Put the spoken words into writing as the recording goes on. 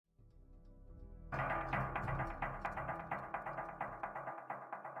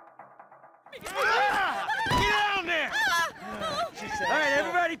Get down there! All right,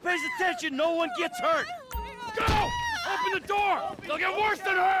 everybody pays attention. No one gets hurt. Go! Open the door! They'll get worse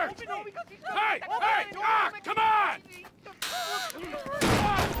than hurt! Hey! Hey! Ah! Come on!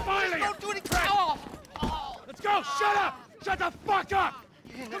 Oh, finally! Don't do anything! Oh. Let's go! Shut up! Shut the fuck up!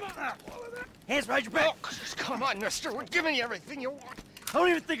 Come on! Hands behind your back. Oh, come on, mister. We're giving you everything you want. Don't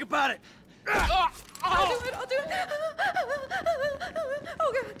even think about it. I'll do it, I'll do it.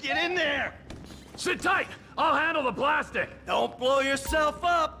 Oh, God. Get in there! Sit tight! I'll handle the plastic! Don't blow yourself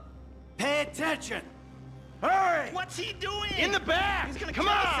up. Pay attention. Hurry! What's he doing? In the back! He's gonna Come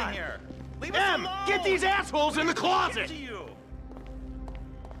kill on! us in here. Leave us alone. Get these assholes in the closet! Get to you.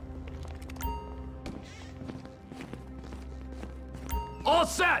 All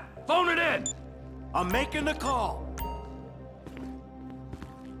set! Phone it in! I'm making the call.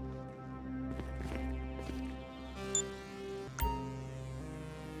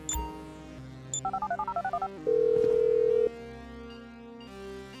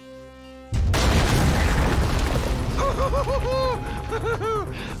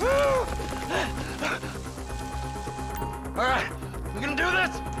 All right, we gonna do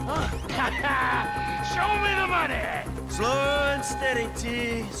this? Show me the money! Slow and steady,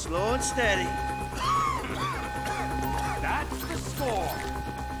 T. Slow and steady. That's the score.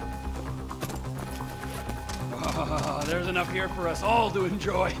 Oh, there's enough here for us all to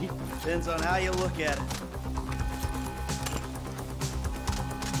enjoy. Depends on how you look at it.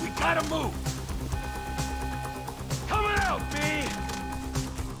 We gotta move. Coming out, B.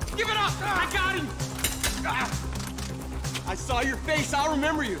 Give it up! I got him! I saw your face. I'll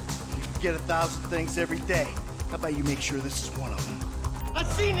remember you. You forget 1,000 things every day. How about you make sure this is one of them? I've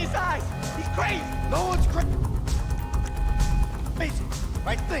seen his eyes. He's crazy. No one's crazy.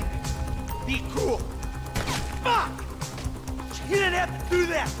 Right thing. Be cool. Fuck! You didn't have to do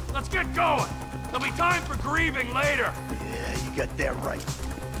that. Let's get going. There'll be time for grieving later. Yeah, you got that right.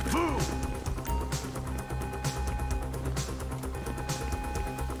 Move.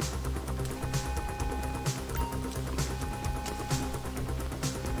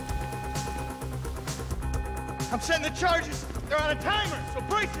 I'm setting the charges. They're on a timer, so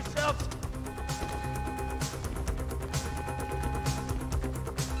brace yourselves.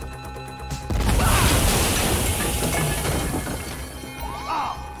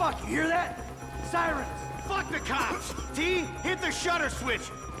 Oh, fuck, you hear that? Sirens. Fuck the cops. T, hit the shutter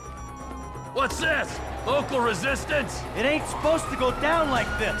switch. What's this? Local resistance? It ain't supposed to go down like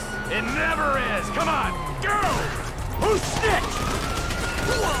this. It never is. Come on, go! Who snitched?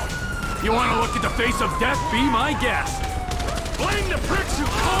 You want to look at the face of death? Be my guest. Blame the pricks who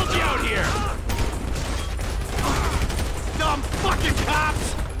called you out here. Dumb fucking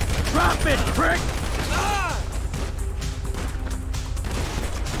cops. Drop it, prick!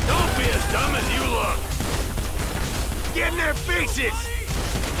 Don't be as dumb as you look. Get in their faces.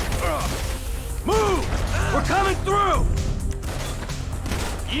 Move! We're coming through!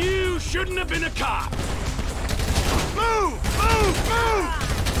 You shouldn't have been a cop. Move! Move!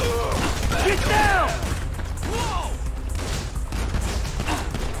 Move! Get down! Whoa!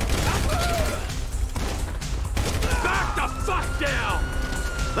 Back the fuck down!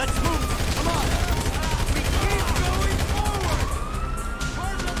 Let's move! Come on! We keep going forward!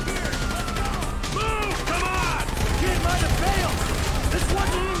 Cars up here! Let's go! Move! Come on! Kid might have failed! This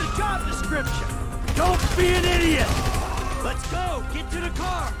wasn't in the job description! Don't be an idiot! Let's go! Get to the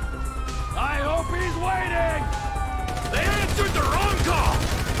car! I hope he's waiting! They answered the wrong call!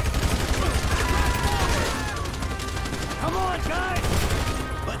 Come on, guys!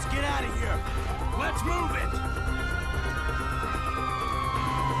 Let's get out of here! Let's move it!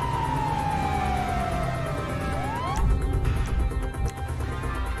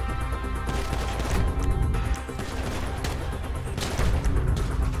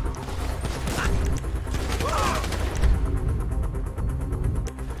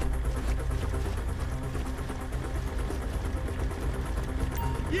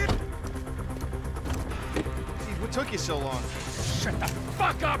 What took you so long? Shut the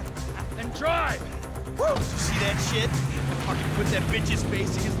fuck up and drive! Woo! Did you see that shit? Fucking put that bitch's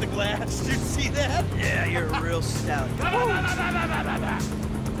face against the glass. Did you see that? Yeah, you're a real stout. Fuck,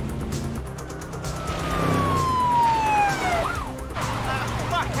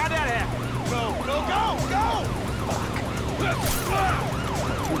 how'd that happen? Go, go, go, go!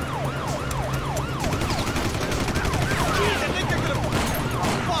 Jeez, I think they're gonna...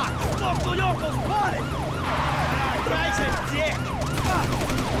 Fuck! Local yokels spotted! Guy's a dick!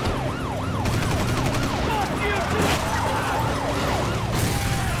 Fuck you, too!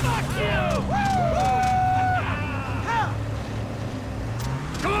 Fuck you!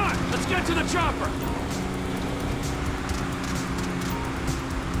 chopper!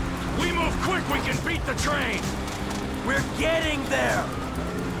 We move quick, we can beat the train! We're getting there!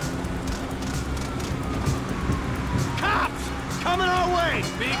 Cops! Coming our way!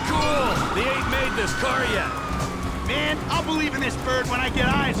 Be cool! They ain't made this car yet! Man, I'll believe in this bird when I get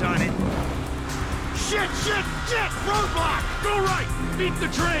eyes on it. Shit, shit, shit! Roadblock! Go right! Beat the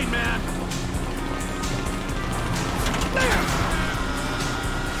train, man! There!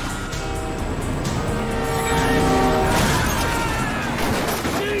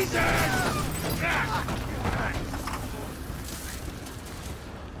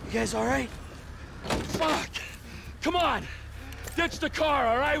 You guys all right? Fuck! Come on! Ditch the car,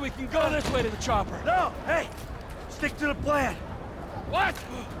 all right? We can go this way to the chopper. No! Hey! Stick to the plan! What?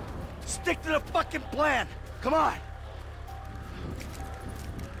 Stick to the fucking plan! Come on!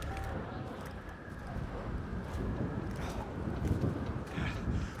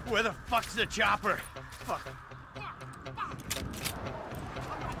 Where the fuck's the chopper? Fuck.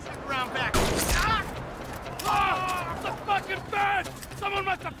 Check around back. Ah! Oh, the fucking bed! Someone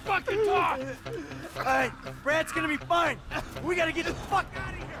must have fucking talked! All right, Brad's gonna be fine. We gotta get the fuck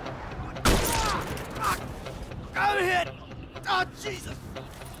out of here. I'm hit. Oh Jesus!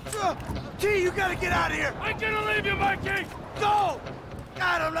 T, you gotta get out of here. I'm gonna leave you, Mikey! Go!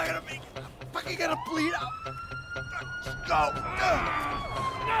 God, I'm not gonna make it. I'm fucking gonna bleed out. Go!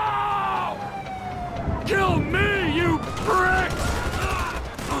 No! Kill me, you prick!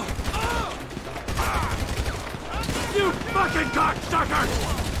 You fucking cocksucker!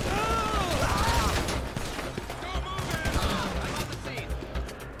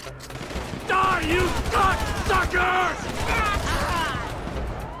 Die, you cocksuckers!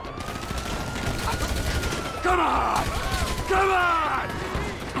 Come on! Come on!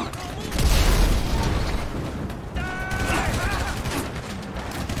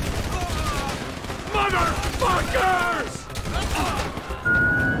 Motherfuckers!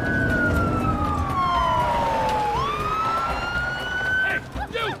 Hey,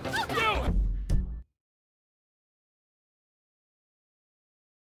 you!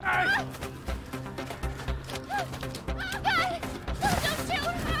 Hey!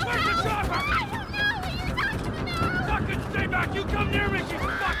 Where's the chopper? Fucking stay back! You come near me, she's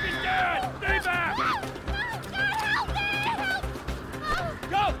fucking dead! Stay back!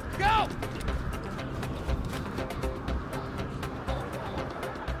 Go! Go!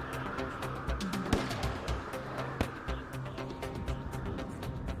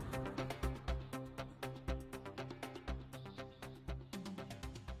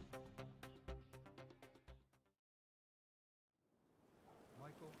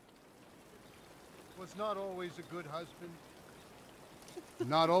 Was not always a good husband,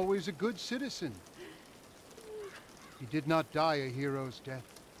 not always a good citizen. He did not die a hero's death,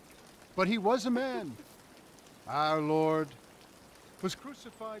 but he was a man. Our Lord was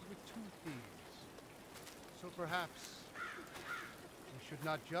crucified with 2 thieves, so perhaps we should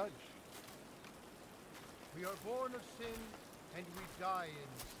not judge. We are born of sin, and we die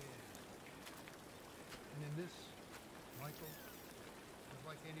in sin. And in this, Michael is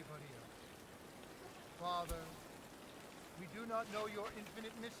like anybody else. Father, we do not know your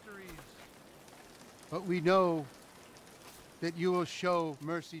infinite mysteries, but we know that you will show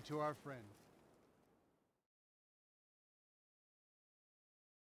mercy to our friend.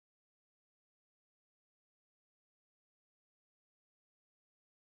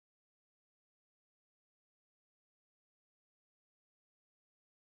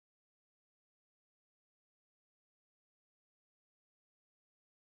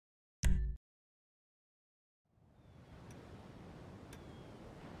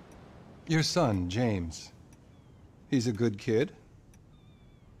 Your son, James. He's a good kid?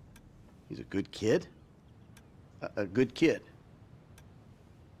 He's a good kid? A good kid?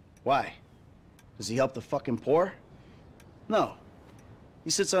 Why? Does he help the fucking poor? No. He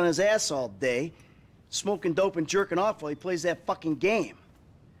sits on his ass all day, smoking dope and jerking off while he plays that fucking game.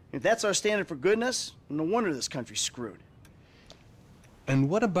 If that's our standard for goodness, no wonder this country's screwed. And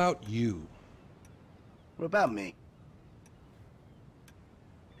what about you? What about me?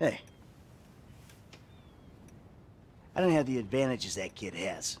 Hey. I don't have the advantages that kid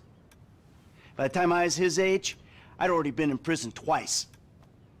has. By the time I was his age, I'd already been in prison twice.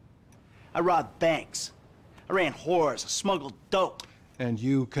 I robbed banks. I ran whores. I smuggled dope. And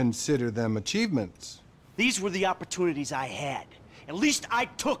you consider them achievements? These were the opportunities I had. At least I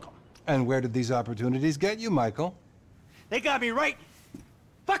took them. And where did these opportunities get you, Michael? They got me right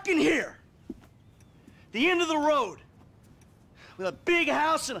fucking here. The end of the road. With a big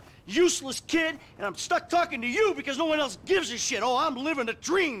house and a useless kid, and I'm stuck talking to you because no one else gives a shit. Oh, I'm living a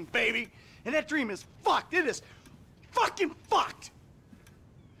dream, baby. And that dream is fucked. It is fucking fucked.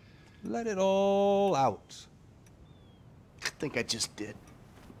 Let it all out. I think I just did.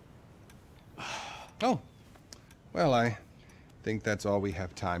 Oh, well, I think that's all we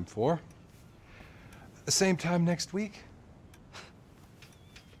have time for. The same time next week?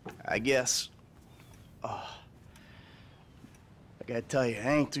 I guess. I gotta tell you,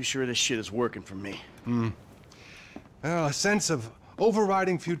 I ain't too sure this shit is working for me. Well, a sense of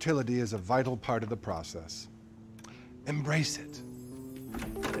overriding futility is a vital part of the process. Embrace it.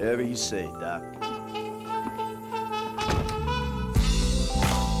 Whatever you say, Doc.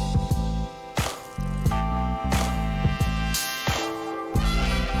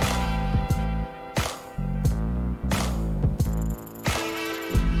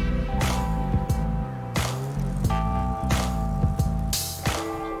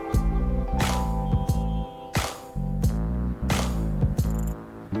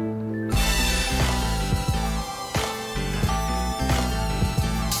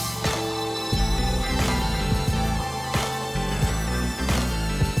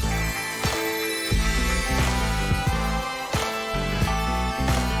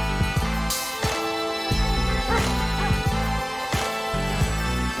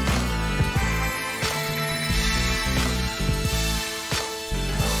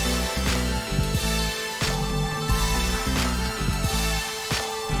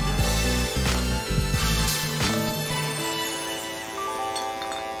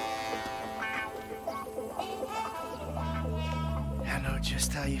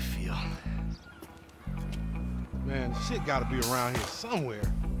 Just how you feel. Man, shit gotta be around here somewhere.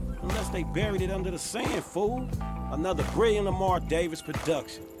 Unless they buried it under the sand, fool. Another brilliant Lamar Davis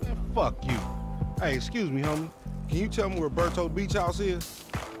production. Man, fuck you. Hey, excuse me, homie. Can you tell me where Berto Beach House is?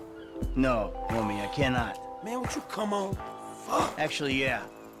 No, homie, I cannot. Man, would you come on? Fuck. Actually, yeah.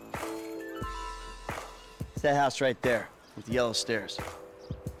 It's that house right there, with the yellow stairs.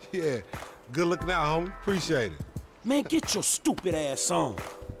 Yeah, good looking out, homie. Appreciate it. Man, get your stupid ass on.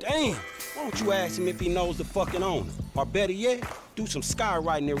 Damn, why don't you ask him if he knows the fucking owner? Or better yet, do some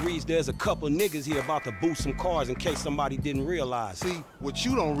skywriting that reads there's a couple niggas here about to boost some cars in case somebody didn't realize. See, what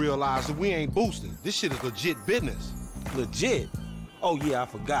you don't realize is we ain't boosting. This shit is legit business. Legit? Oh yeah, I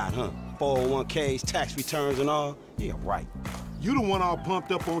forgot, huh? 401ks, tax returns and all? Yeah, right. You the one all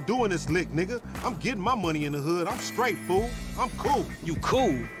pumped up on doing this lick, nigga. I'm getting my money in the hood. I'm straight, fool. I'm cool. You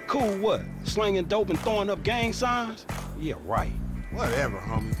cool? Cool what? Slinging dope and throwing up gang signs? Yeah, right. Whatever,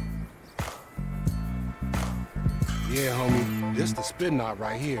 homie. Yeah, homie. This the spin knot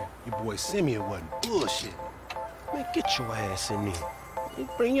right here. Your boy Simeon wasn't bullshit. Man, get your ass in there. Hey,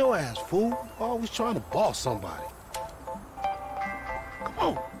 bring your ass, fool. Always trying to boss somebody. Come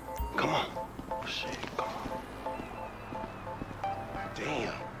on. Come on. Shit, come on.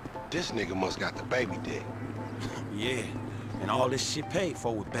 Damn. This nigga must got the baby dick. Yeah, and all this shit paid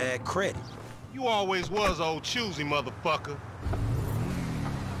for with bad credit. You always was old choosy, motherfucker.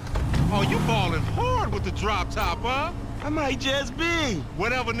 Oh, you ballin' hard with the drop top, huh? I might just be.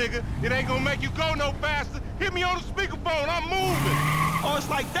 Whatever, nigga. It ain't gonna make you go no faster. Hit me on the speakerphone. I'm moving. Oh, it's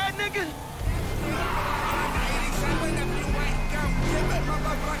like that, nigga?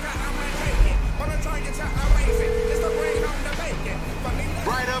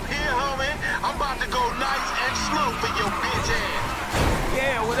 Right up here, homie. I'm about to go nice and slow for your bitch ass.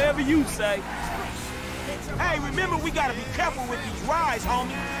 Yeah, whatever you say. Hey, remember we gotta be careful with these rides,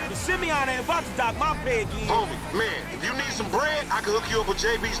 homie. The Simeon ain't about to dock my pay again. Homie, man, if you need some bread, I can hook you up with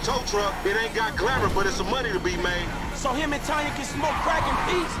JB's tow truck. It ain't got glamour, but it's some money to be made. So him and Tanya can smoke crack in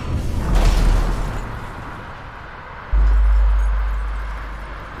peace?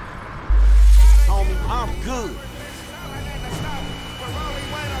 Homie, I'm good.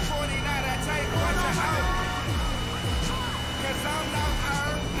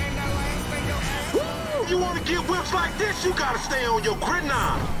 You wanna get whips like this, you gotta stay on your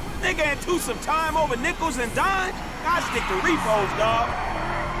gridiron. Nigga ain't too some time over nickels and dimes. I stick to repos, dog.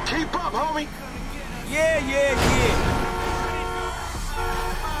 Keep up, homie. Yeah.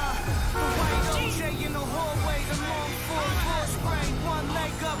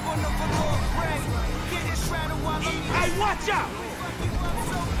 Hey, watch out!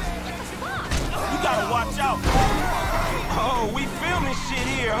 You gotta watch out. Oh, we filming shit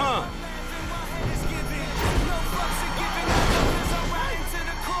here, huh?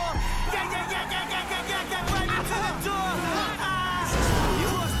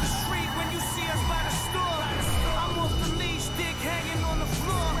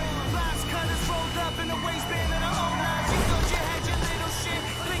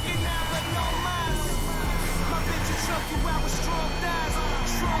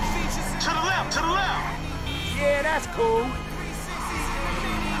 To the cool.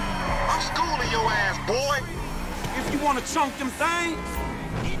 I'm schooling your ass, boy. If you want to chunk them things,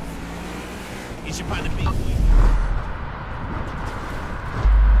 You should probably be. We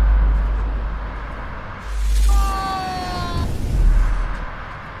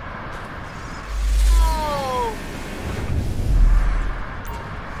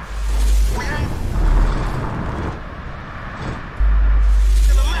ain't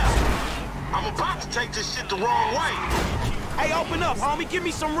to the left. I'm about to take this shit the wrong way. hey, open up, homie. Give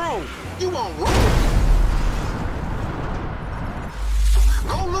me some room. You want room?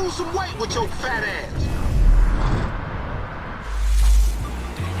 Go lose some weight with your fat ass.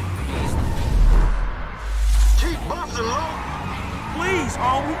 Keep busting low. Please,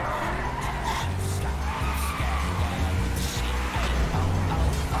 homie.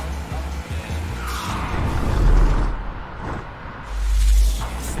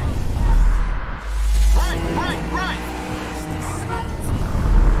 Right.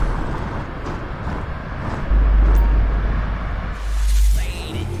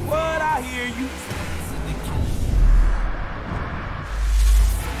 What? I hear you.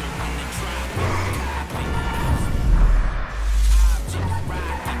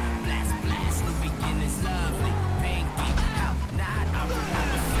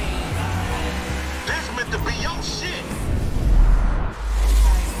 This meant to be your shit.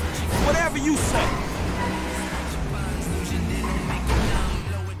 Whatever you say.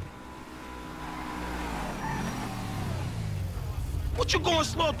 What you going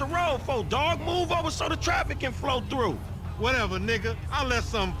slow up the road for, dog? Move over so the traffic can flow through. Whatever, nigga. I'll let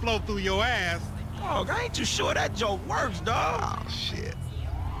something flow through your ass. Dog, I ain't too sure that joke works, dog. Oh, shit.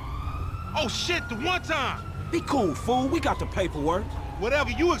 Oh, shit, the one time. Be cool, fool. We got the paperwork.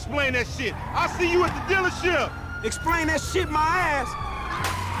 Whatever, you explain that shit. I'll see you at the dealership. Explain that shit my ass.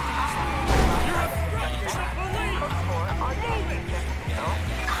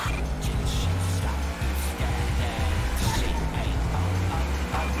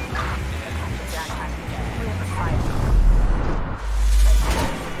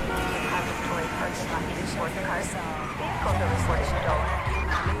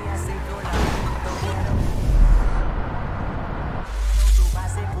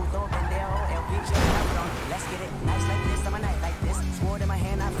 Let's get it nice like this, I'm a night like this. Sword in my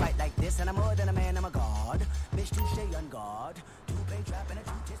hand, I fight like this, and I'm more than a man, I'm a god. Bitch, touche on guard. Two-bay trap and a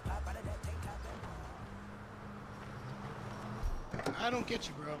two-tits pop out of that tank top. I don't get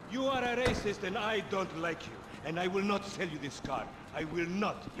you, bro. You are a racist and I don't like you. And I will not sell you this car. I will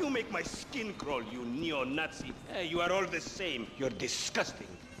not. You make my skin crawl, you neo-Nazi. Hey, you are all the same. You're disgusting.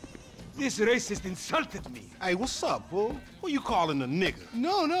 This racist insulted me. Hey, what's up, fool? Who you calling a nigga?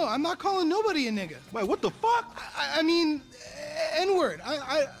 No, I'm not calling nobody a nigga. Wait, what the fuck? I mean, N-word.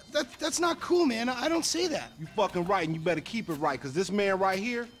 That's not cool, man. I don't say that. You fucking right, and you better keep it right, because this man right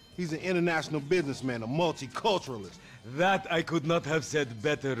here, he's an international businessman, a multiculturalist. That I could not have said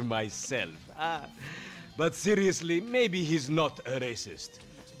better myself. But seriously, maybe he's not a racist.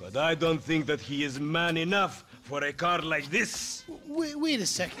 But I don't think that he is man enough for a car like this. Wait a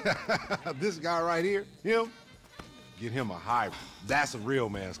second. This guy right here, him, get him a hybrid. That's a real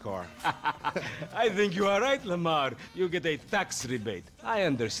man's car. I think you are right, Lamar. You get a tax rebate. I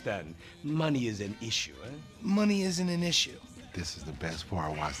understand. Money is an issue, eh? Money isn't an issue. This is the best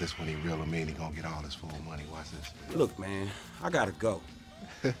part. Watch this when he reel him in. He gonna get all his full money. Watch this. Look, man, I gotta go.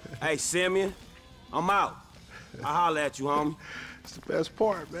 Hey, Simeon, I'm out. I'll holler at you, homie. It's the best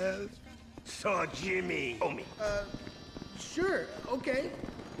part, man. So, Jimmy, homie. Sure, okay.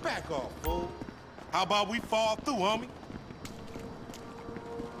 Back off, fool. How about we fall through, homie?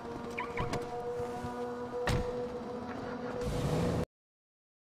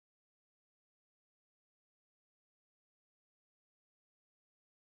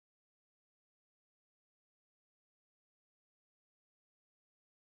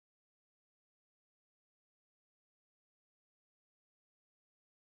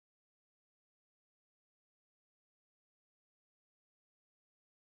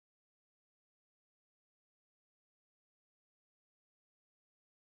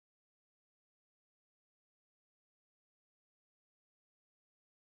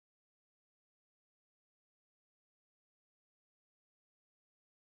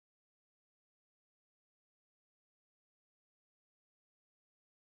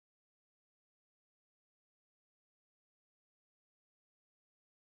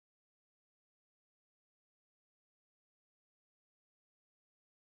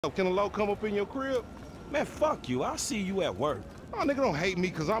 Can a low come up in your crib? Man, fuck you. I'll see you at work. Oh, nigga, don't hate me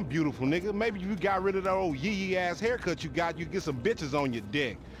because I'm beautiful, nigga. Maybe if you got rid of that old yee-yee-ass haircut you got, you get some bitches on your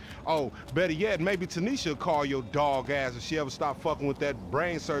dick. Oh, better yet, maybe Tanisha will call your dog ass if she ever stop fucking with that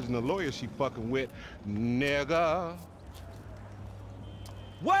brain surgeon, the lawyer she fucking with, nigga.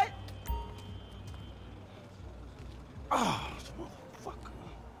 What? Oh, motherfucker.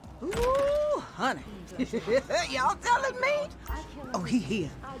 Ooh, honey. Y'all telling me? Oh, he here.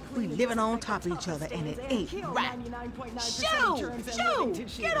 We living on top of each other, and it ain't right. Shoo! Shoo!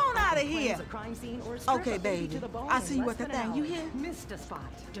 Get on out of here. Okay, baby. I see you at the thing. You hear?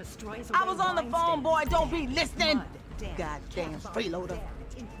 I was on the phone, boy. Don't be listening. Goddamn freeloader.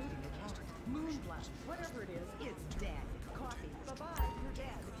 Whatever it is, it's dead. Coffee. Bye-bye. Your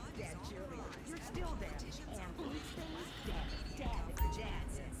dad. Dead, cheerleader. You're still dead. And these things, dead. Dead.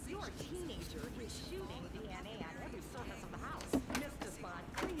 Your teenager is shooting DNA on every surface of the house. Mr. Spot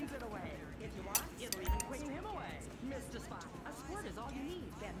cleans it away. If you want, it'll even clean him away. Mr. Spot, a squirt is all you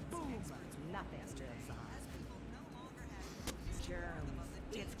need. Then boom, nothing lives on. Germs.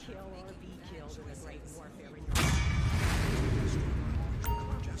 It's kill or be killed in the great warfare in your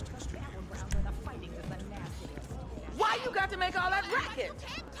Why you got to make all that racket?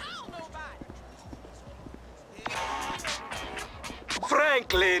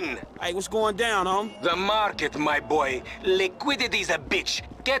 Franklin! Hey, what's going down, The market, my boy. Liquidity's a bitch.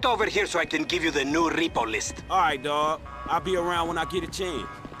 Get over here so I can give you the new repo list. All right, dog. I'll be around when I get a chance.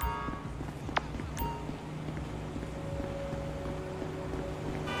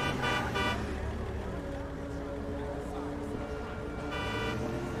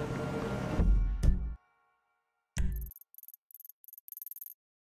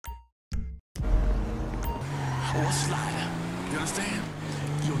 Or a slider. You understand?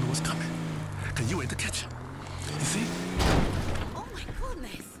 You don't know what's coming. Cause you ain't the catcher. You see? Oh my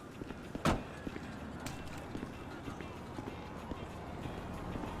goodness.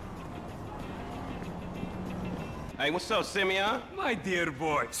 Hey, what's up, Simeon? My dear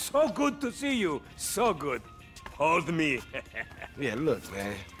boy, so good to see you. So good. Hold me. Yeah, look,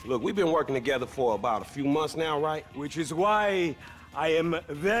 man. Look, we've been working together for about a few months now, right? Which is why I am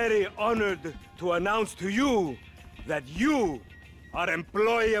very honored to announce to you that you are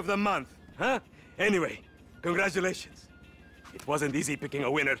Employee of the Month, huh? Anyway, congratulations. It wasn't easy picking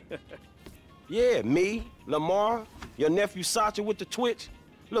a winner. Yeah, me, Lamar, your nephew Sacha with the Twitch.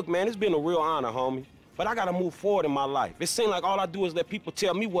 Look, man, it's been a real honor, homie. But I gotta move forward in my life. It seems like all I do is let people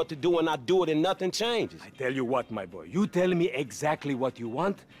tell me what to do and I do it and nothing changes. I tell you what, my boy, you tell me exactly what you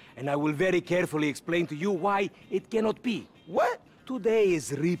want and I will very carefully explain to you why it cannot be. What? Today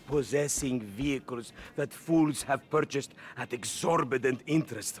is repossessing vehicles that fools have purchased at exorbitant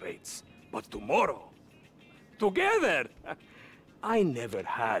interest rates. But tomorrow, together, I never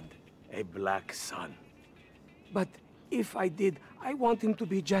had a black son. But if I did, I want him to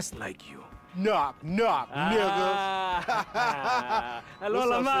be just like you. Knock, knock, niggas. Hello,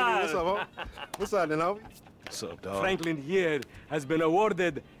 Lamar. What's up, homie? What's up, then, homie? What's up, dog? Franklin here has been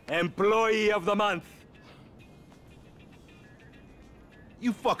awarded Employee of the Month.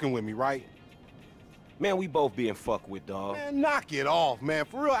 You fucking with me, right? Man, we both being fucked with, dog. Man, knock it off, man.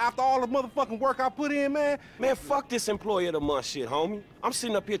 For real, after all the motherfucking work I put in, man. Man, fuck this Employee of the Month shit, homie. I'm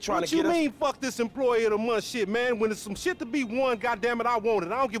sitting up here trying to get us... What you mean, fuck this Employee of the Month shit, man? When there's some shit to be won, goddammit, I want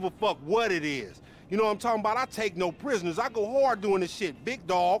it. I don't give a fuck what it is. You know what I'm talking about? I take no prisoners. I go hard doing this shit. Big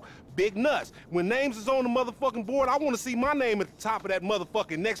dog, big nuts. When names is on the motherfucking board, I want to see my name at the top of that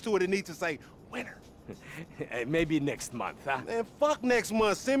motherfucking next to it. It needs to say, winner. Maybe next month, huh? Man, fuck next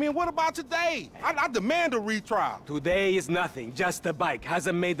month, Simeon. What about today? I demand a retrial. Today is nothing, just a bike.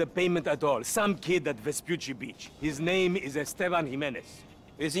 Hasn't made the payment at all. Some kid at Vespucci Beach. His name is Esteban Jimenez.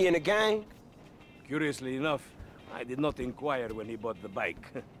 Is he in the gang? Curiously enough, I did not inquire when he bought the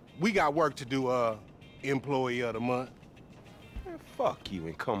bike. We got work to do, Employee of the Month. Man, fuck you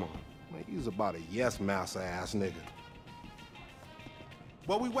and come on. Man, you's about a yes-mouse ass nigga.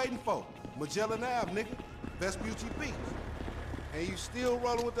 What we waiting for? Magellan Ave, nigga. Vespucci Beach. And you still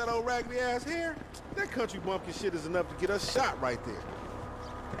rolling with that old raggedy ass hair? That country bumpkin shit is enough to get us shot right there.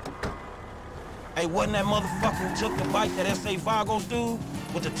 Hey, wasn't that motherfucker who took the bike, that S.A. Vagos dude?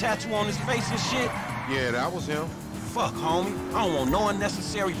 With the tattoo on his face and shit? Yeah, that was him. Fuck, homie. I don't want no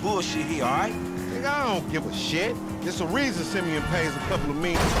unnecessary bullshit here, all right? Nigga, I don't give a shit. There's a reason Simeon pays a couple of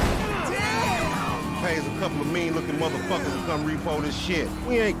mean... Damn! Pays a couple of mean-looking motherfuckers to come repo this shit.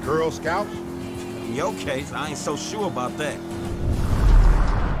 We ain't Girl Scouts. In your case, I ain't so sure about that.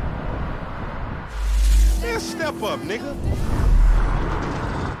 Man, step up, nigga.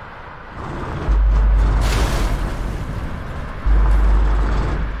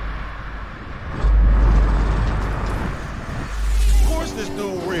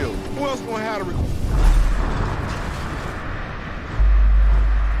 gonna have to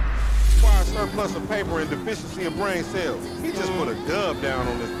require surplus of paper and deficiency of brain cells. He just put a dub down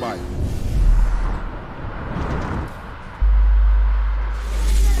on this bike.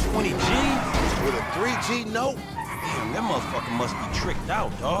 20 G's? With a 3G note? Damn, that motherfucker must be tricked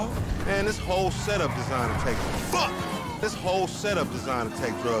out, dawg. Man, this whole setup designed to take... Fuck! This whole setup designed to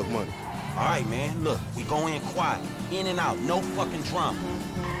take drug money. All right, man, look, we go in quiet. In and out, no fucking drama.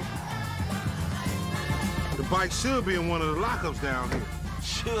 The bike should be in one of the lockups down here.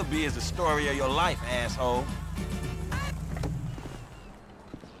 Should be is the story of your life, asshole.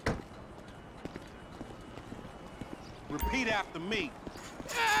 Repeat after me.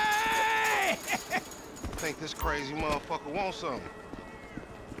 Hey! I think this crazy motherfucker wants something.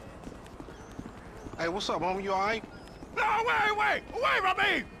 Hey, what's up, homie? You all right? No, wait! Away from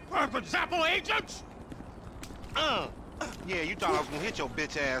me! For example, agents! Yeah, you thought I was gonna hit your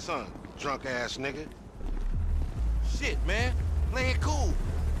bitch ass, huh? Drunk ass nigga. Shit, man. Play it cool.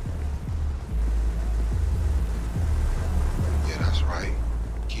 Yeah, that's right.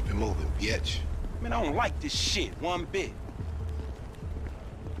 Keep it moving, bitch. Man, I don't like this shit one bit.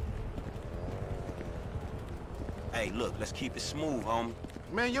 Hey, look, let's keep it smooth, homie.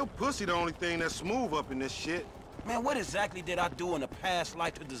 Man, your pussy the only thing that's smooth up in this shit. Man, what exactly did I do in a past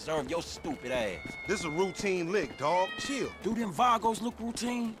life to deserve your stupid ass? This is a routine lick, dog. Chill. Do them Vagos look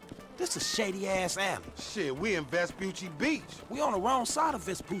routine? This a shady-ass alley. Shit, we in Vespucci Beach. We on the wrong side of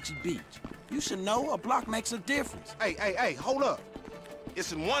Vespucci Beach. You should know a block makes a difference. Hey, hold up.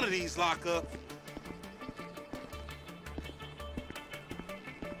 It's in one of these lockups.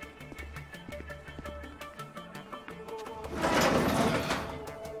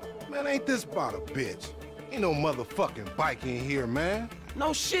 Man, ain't this about a bitch? Ain't no motherfucking bike in here, man.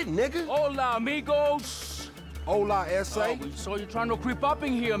 No shit, nigga. Hola, amigos. Hola, S.A. We saw you trying to creep up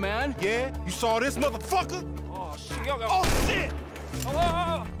in here, man. Yeah? You saw this motherfucker? Oh, shit. Oh, shit!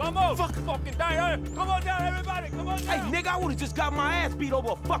 Vamos! Fucking down. Come on down, everybody. Come on down. Hey, nigga, I would've just got my ass beat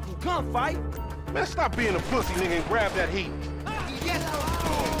over a fucking gunfight. Man, stop being a pussy, nigga, and grab that heat. Yes!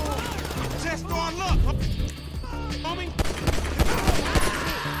 Test on luck, homie.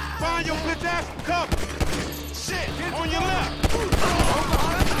 Find your bitch ass and cover. Shit, on your left.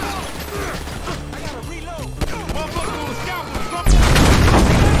 I gotta reload. Motherfucker on the scalpel.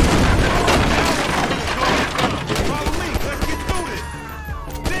 Follow me, let's get through this.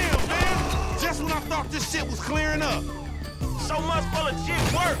 Damn, man. Just when I thought this shit was clearing up. So much for legit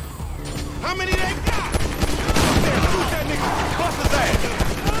work. How many they got? There, shoot that nigga. Bust his ass.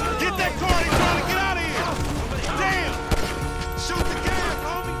 Get that car, they trying to get out of here. Damn. Shoot the gas,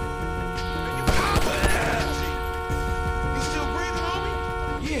 homie. You still breathing, homie?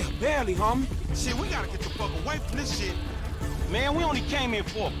 Yeah, barely, homie. Shit, we gotta get the fuck away from this shit. Man, we only came here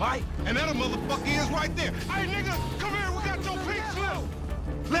for a bite. And that motherfucker is right there. Hey, nigga, come here. We got your pink slip.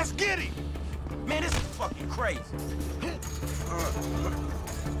 Let's get him. Man, this is fucking crazy.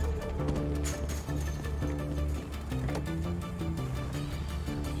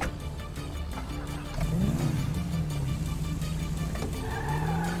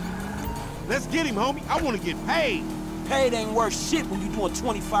 Let's get him, homie. I want to get paid. Paid ain't worth shit when you doing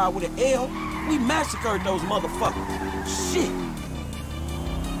 25 with an L. We massacred those motherfuckers. Shit.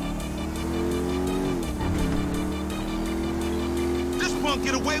 This punk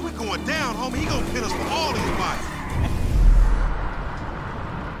get away, we going down, homie. He gonna pin us for all these bikes.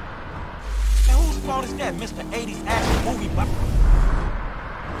 And whose fault is that, Mr. 80s action movie bike?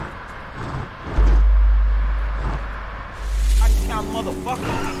 I can count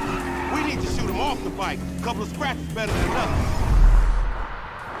motherfuckers. We need to shoot him off the bike. A couple of scratches better than nothing.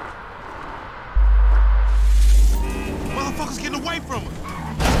 Motherfuckers getting away from him.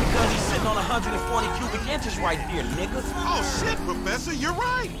 Because he's sitting on 140 cubic inches right here, nigga. Oh, shit, Professor, you're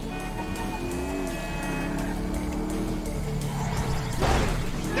right.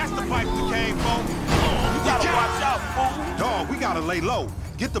 That's the bike we came for. You gotta watch out, fool. Dog, we gotta lay low.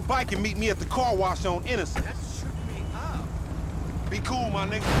 Get the bike and meet me at the car wash on Innocent. Be cool, my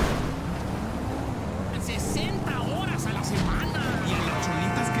nigga. 60 horas a la semana. Y a las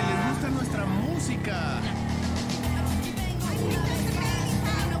cholitas que les gusta nuestra música.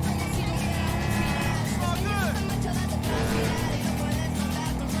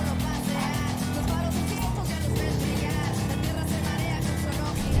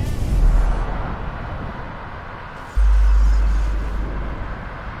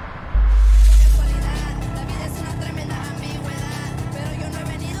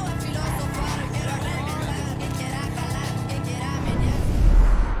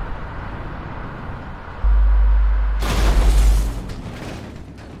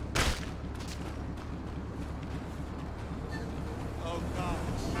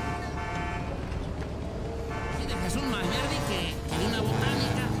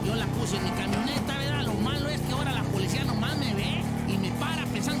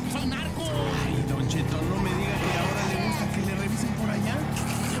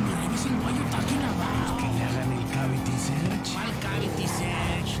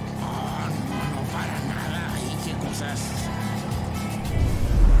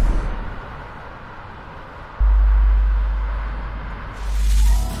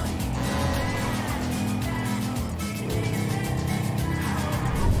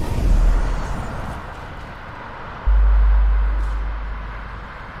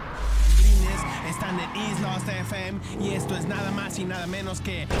 están en Islas FM y esto es nada más y nada menos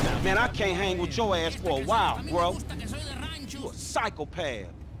que... Man, I can't hang with your ass for a while, bro. You a psychopath.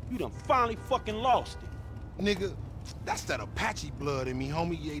 You done finally fucking lost it. Nigga, that's that Apache blood in me,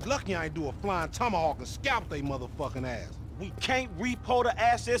 homie. You ain't lucky I ain't do a flying tomahawk and scalp they motherfucking ass. We can't repo the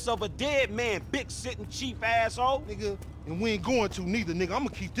assets of a dead man, big sitting chief asshole. Nigga, and we ain't going to neither, nigga. I'ma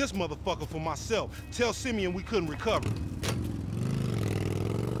keep this motherfucker for myself. Tell Simeon we couldn't recover.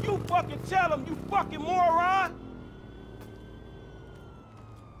 You fucking tell him, you fucking moron!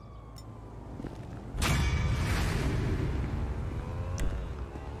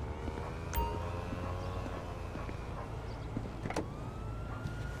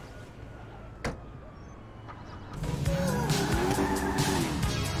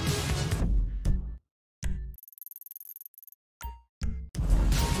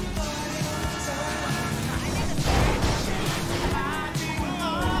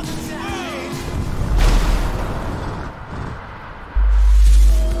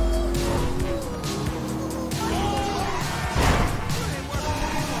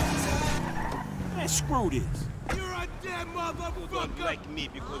 Screw this. You're a dead motherfucker! You don't like me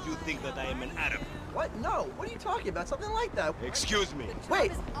because you think that I am an Arab. What? No. What are you talking about? Something like that. Excuse me.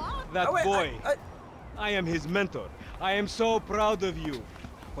 Wait. That wait, boy. I am his mentor. I am so proud of you.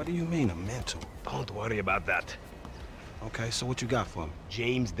 What do you mean, a mentor? Don't worry about that. Okay, so what you got for him?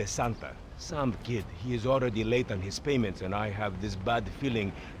 James DeSanta. Some kid. He is already late on his payments, and I have this bad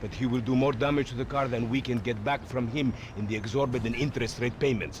feeling that he will do more damage to the car than we can get back from him in the exorbitant interest rate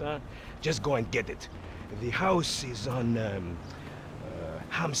payments, huh? Just go and get it. The house is on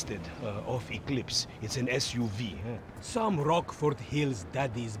Hampstead, off Eclipse. It's an SUV. Huh? Some Rockford Hills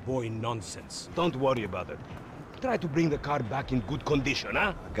daddy's boy nonsense. Don't worry about it. Try to bring the car back in good condition,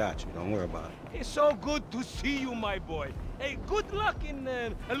 huh? I got you. Don't worry about it. It's so good to see you, my boy. Hey, good luck in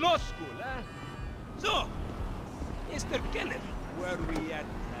law school, huh? So, Mr. Kenneth, where we at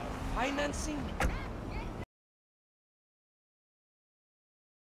financing?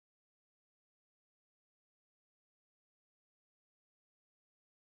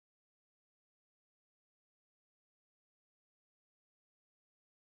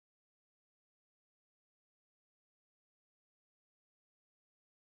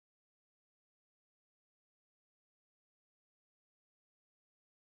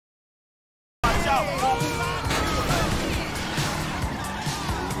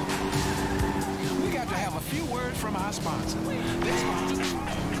 We got to have a few words from our sponsor.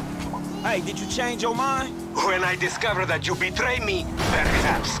 Hey, did you change your mind? When I discover that you betray me,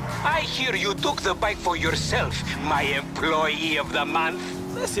 perhaps. I hear you took the bike for yourself, my employee of the month.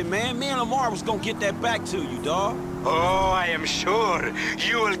 Listen, man, me and Lamar was gonna get that back to you, dawg. Oh, I am sure.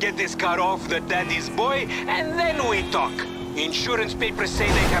 You will get this car off the daddy's boy, and then we talk. Insurance papers say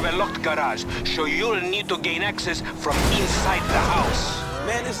they have a locked garage, so you'll need to gain access from inside the house.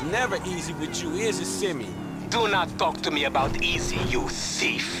 Man, it's never easy with you, is it, Simeon? Do not talk to me about easy, you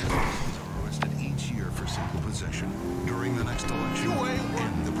thief. Arrested each year for simple possession. During the next election,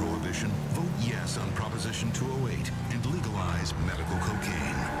 end the prohibition. Vote yes on Proposition 208 and legalize medical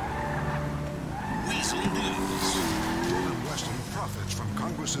cocaine. Weasel News. David Weston profits from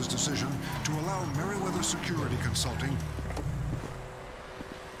Congress's decision to allow Merriweather Security Consulting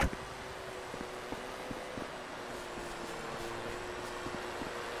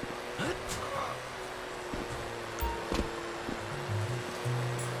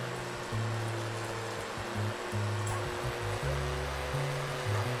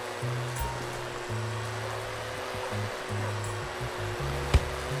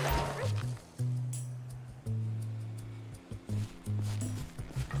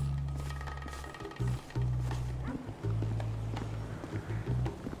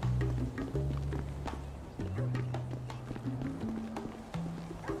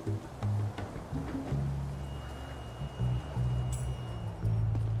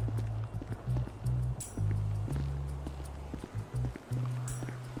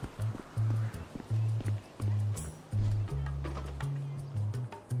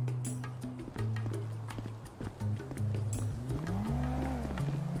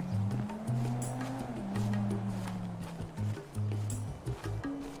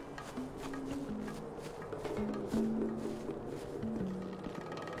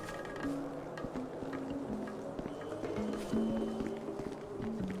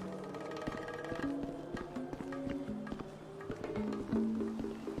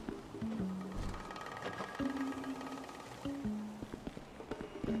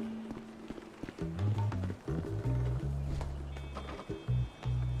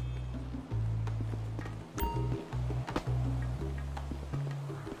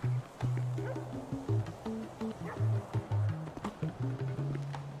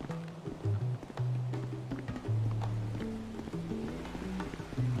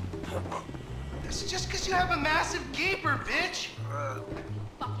That's just because you have a massive gaper, bitch.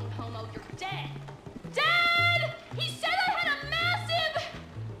 Fucking homo, you're dead. Dad! He said I had a massive...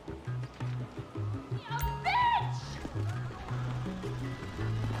 You bitch!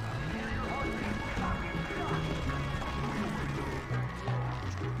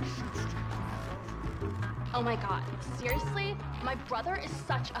 Oh my god, seriously? My brother is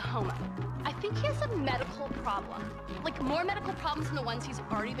such a homo. I think he has a medical problem. Like, more medical problems than the ones he's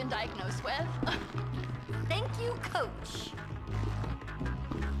already been diagnosed with. Thank you, Coach.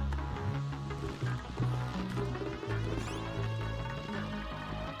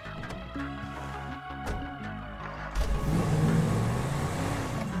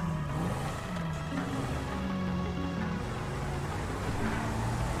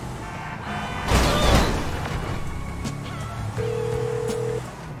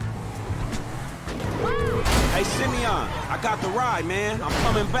 I got the ride, man. I'm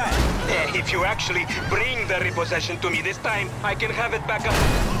coming back. If you actually bring the repossession to me this time, I can have it back up.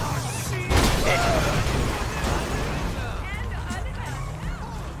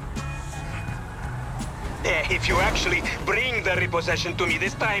 If you actually bring the repossession to me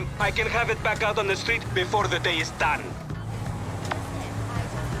this time, I can have it back out on the street before the day is done.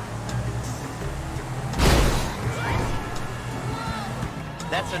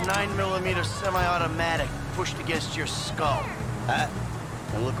 That's a 9mm semi-automatic pushed against your skull. Now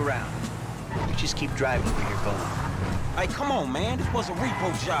look around. You just keep driving where you're going. Hey, come on, man. This was a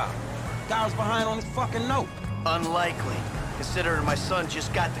repo job. Guy was behind on his fucking note. Unlikely, considering my son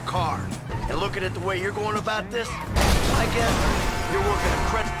just got the car. And looking at the way you're going about this, I guess you're working a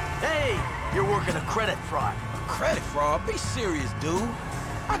credit... Hey! You're working a credit fraud. Credit fraud? Be serious, dude.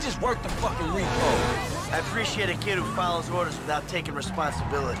 I just worked the fucking repo. I appreciate a kid who follows orders without taking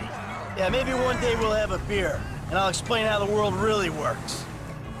responsibility. Yeah, maybe one day we'll have a beer, and I'll explain how the world really works.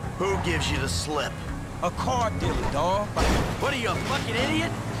 Who gives you the slip? A car dealer, dawg. What are you, a fucking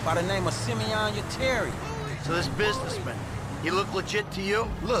idiot? By the name of Simeon Yateri. So this businessman, he look legit to you?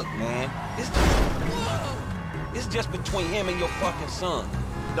 Look, man, it's just between him and your fucking son.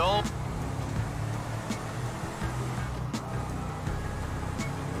 Don't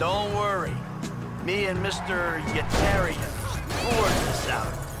worry. Me and Mr. Yateri will work this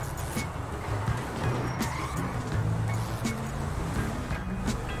out.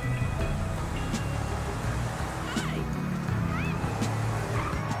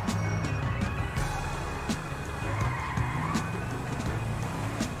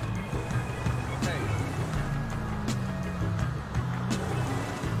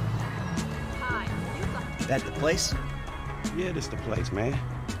 That the place? Yeah, this the place, man.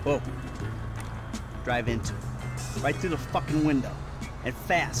 Whoa. Drive into it. Right through the fucking window. And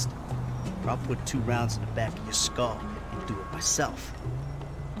fast. Or I'll put 2 rounds in the back of your skull and do it myself.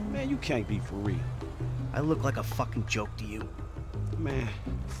 Man, you can't be for real. I look like a fucking joke to you. Man,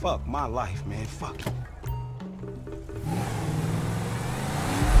 fuck my life, man. Fuck it.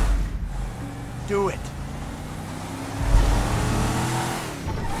 Do it.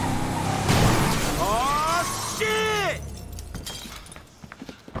 Oh, shit!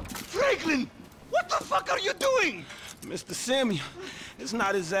 Franklin! What the fuck are you doing? Mr. Simeon, it's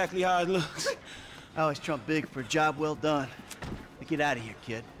not exactly how it looks. I always trump big for a job well done. Now get out of here,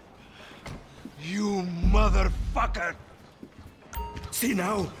 kid. You motherfucker! See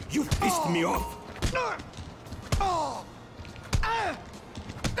now, you pissed me off.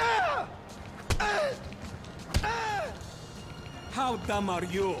 How dumb are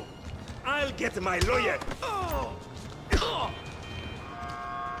you? I'll get my lawyer.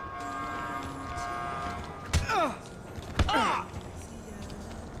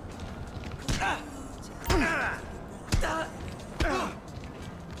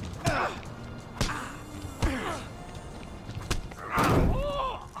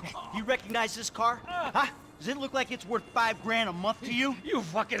 You recognize this car? Huh? Does it look like it's worth $5 grand a month to you? You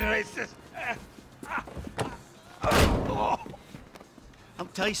fucking racist! I'll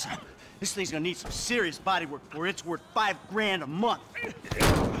tell you something. This thing's gonna need some serious body work before it's worth $5 grand a month.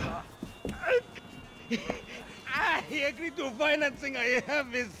 He agreed to financing. I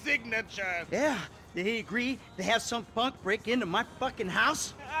have his signature. Yeah? Did he agree to have some punk break into my fucking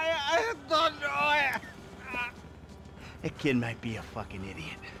house? I don't know. That kid might be a fucking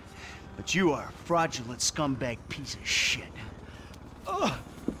idiot. But you are a fraudulent scumbag piece of shit. Ugh.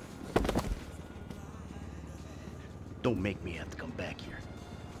 Don't make me have to come back here.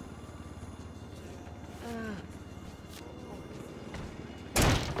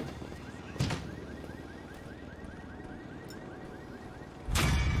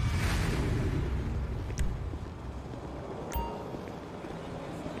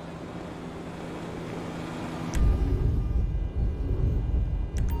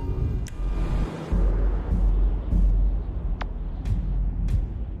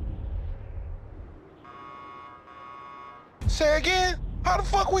 Say again? How the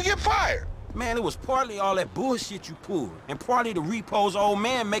fuck we get fired? Man, it was partly all that bullshit you pulled, and partly the repo's old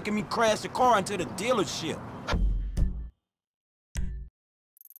man making me crash the car into the dealership.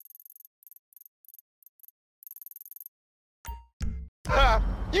 Ha!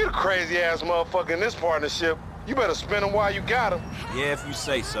 You the crazy-ass motherfucker in this partnership. You better spin them while you got them. Yeah, if you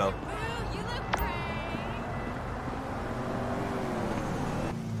say so.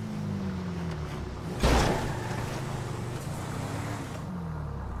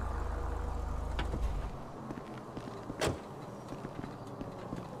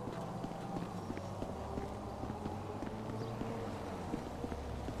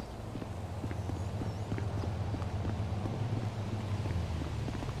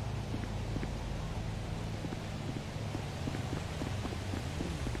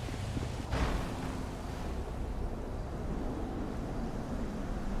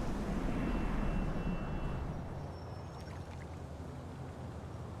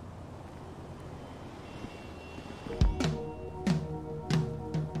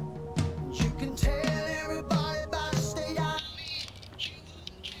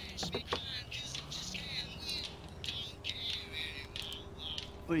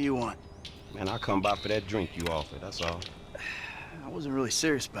 What do you want? Man, I come by for that drink you offered, that's all. I wasn't really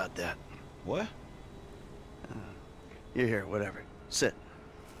serious about that. What? You're here, whatever. Sit.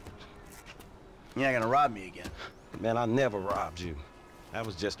 You're not gonna rob me again. Man, I never robbed you. That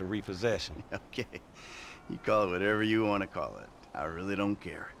was just a repossession. Okay. You call it whatever you want to call it. I really don't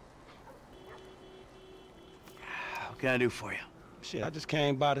care. What can I do for you? Shit, I just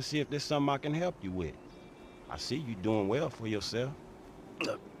came by to see if there's something I can help you with. I see you doing well for yourself.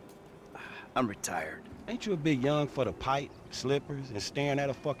 Look, I'm retired. Ain't you a bit young for the pipe, slippers, and staring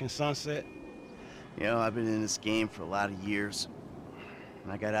at a fucking sunset? You know, I've been in this game for a lot of years,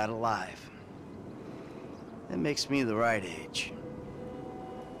 and I got out alive. That makes me the right age.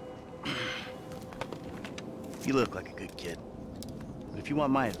 You look like a good kid. But if you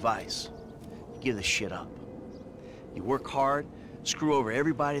want my advice, you give this shit up. You work hard, screw over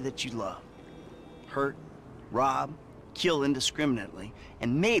everybody that you love. Hurt, rob, kill indiscriminately,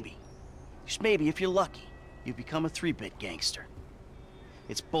 and maybe, just maybe if you're lucky, you become a 3-bit gangster.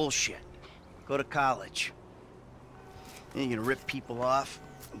 It's bullshit. Go to college. Then you're gonna rip people off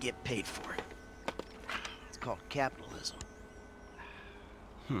and get paid for it. It's called capitalism.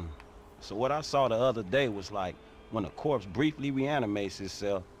 So what I saw the other day was like when a corpse briefly reanimates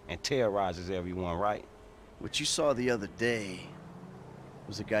itself and terrorizes everyone, right? What you saw the other day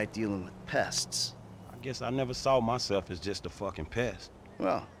was a guy dealing with pests. I guess I never saw myself as just a fucking pest.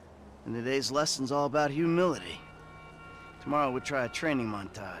 Well, and today's lesson's all about humility. Tomorrow we'll try a training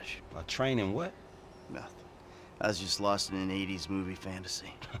montage. A training what? Nothing. I was just lost in an 80s movie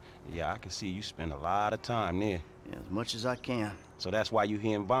fantasy. Yeah, I can see you spend a lot of time there. Yeah, as much as I can. So that's why you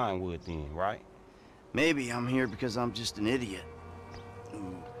here in Vinewood then, right? Maybe I'm here because I'm just an idiot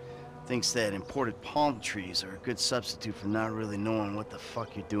who thinks that imported palm trees are a good substitute for not really knowing what the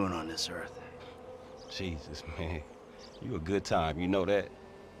fuck you're doing on this earth. Jesus, man. You a good time, you know that?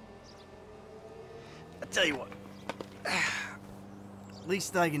 I tell you what.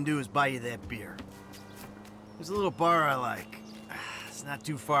 Least I can do is buy you that beer. There's a little bar I like. It's not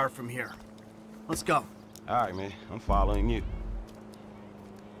too far from here. Let's go. All right, man. I'm following you.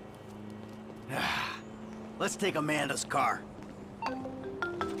 Let's take Amanda's car.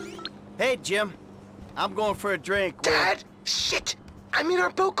 Hey, Jim. I'm going for a drink. Dad! Shit! I'm in our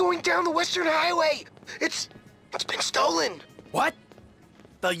boat going down the Western Highway! It's been stolen! What?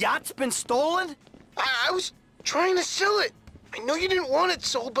 The yacht's been stolen? I was trying to sell it. I know you didn't want it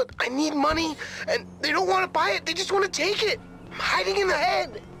sold, but I need money, and they don't want to buy it. They just want to take it. I'm hiding in the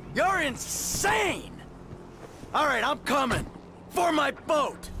head. You're insane! All right, I'm coming. For my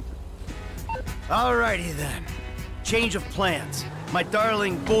boat. Alrighty then. Change of plans. My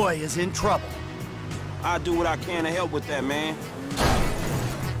darling boy is in trouble. I'll do what I can to help with that, man.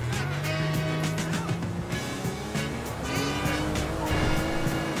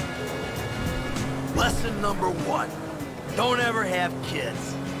 Lesson number 1. Don't ever have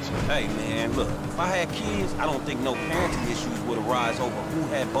kids. Hey, man, look. If I had kids, I don't think no parenting issues would arise over who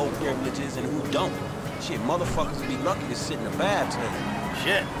had both privileges and who don't. Shit, motherfuckers would be lucky to sit in the bathtub.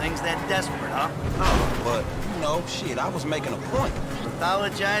 Shit, things that desperate, huh? No, but, you know, shit, I was making a point.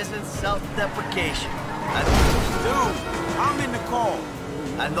 Pathologizing self-deprecation. Dude, I'm in the car.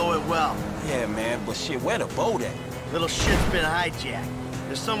 I know it well. Yeah, man, but shit, where the boat at? Little shit's been hijacked.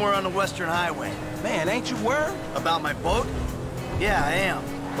 They're somewhere on the Western Highway. Man, ain't you worried? About my boat? Yeah, I am.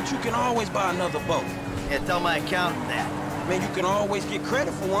 But you can always buy another boat. Yeah, tell my accountant that. Man, you can always get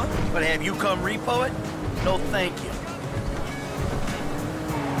credit for one. But have you come repo it? No, thank you.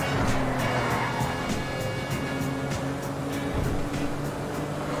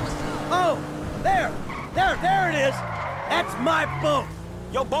 There it is! That's my boat!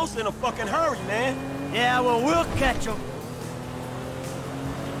 Your boat's in a fucking hurry, man. Yeah, well, we'll catch him.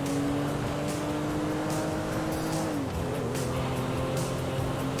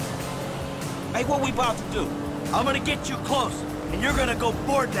 Hey, what we about to do? I'm gonna get you close, and you're gonna go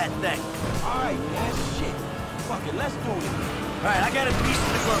board that thing. Alright, man, shit. Fuck it, let's do it. Alright, I got a piece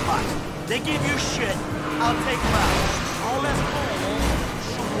in the glove box. They give you shit, I'll take them out. Oh, let's go, man.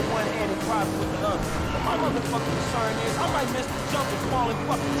 Shoot with one hand and drive with the other. But my motherfucking concern is I might miss the jump and fall in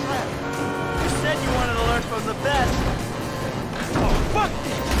fucking traffic. You said you wanted to learn from the best. Oh, fuck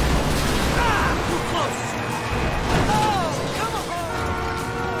this! Ah, too close! Oh, come on!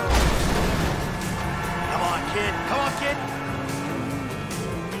 Come on, kid. Come on, kid.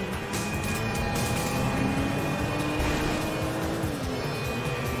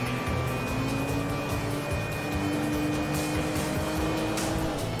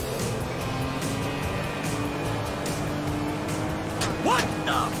 What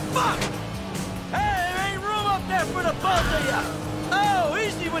the fuck? Hey, there ain't room up there for the both of ya! Oh,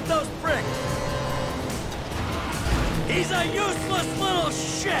 easy with those pricks! He's a useless little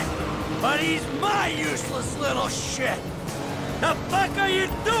shit! But he's my useless little shit! The fuck are you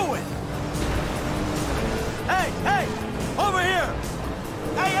doing? Hey, hey! Over here!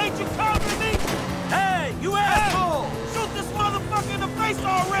 Hey, ain't you covering me? Hey, you asshole! Shoot this motherfucker in the face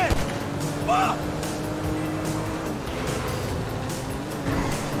already! Fuck!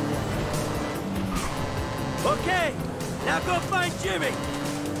 Okay, now go find Jimmy!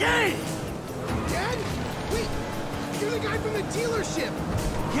 Yay! Dad? Wait! You're the guy from the dealership!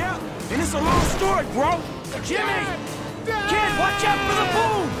 Yeah, and it's a long story, bro! Jimmy! Dad! Kid, watch out for the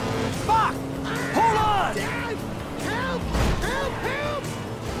boom! Fuck! Hold on! Dad! Help! Help! Help!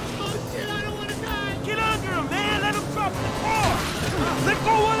 Oh shit, I don't want to die! Get under him, man! Let him drop the car! Let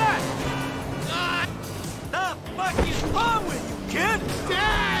go of that! The fuck is wrong with you, kid?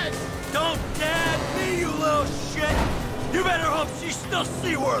 Dad! Don't dad me, you little shit! You better hope she's still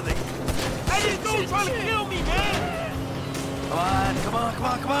seaworthy! Hey, this dude's trying to kill me, man! Come on, come on, come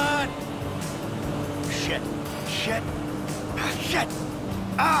on, come on! Shit, shit, shit!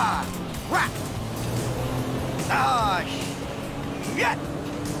 Ah, crap! Ah, shit!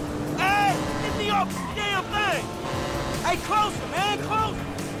 Hey, get me off the damn thing! Hey, closer, man, closer!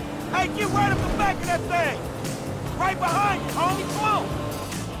 Hey, get right up the back of that thing! Right behind you, homie, close!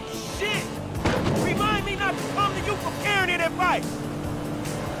 Shit! Remind me not to come to you for parenting advice!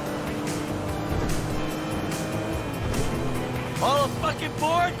 All fucking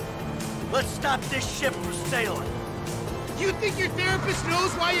board? Let's stop this ship from sailing. You think your therapist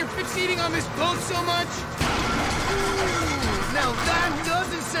knows why you're fixating on this boat so much? Ooh, now that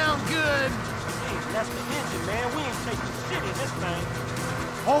doesn't sound good! Hey, that's the engine, man. We ain't taking shit in this thing.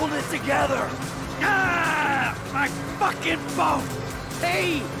 Hold it together! Ah! My fucking boat!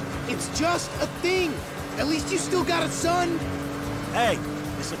 Hey! It's just a thing! At least you still got a son! Hey,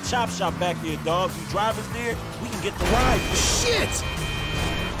 it's a chop shop back there, dog. You drive us there, we can get the ride. Shit!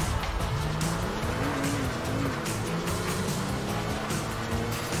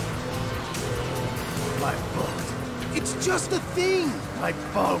 My boat. It's just a thing! My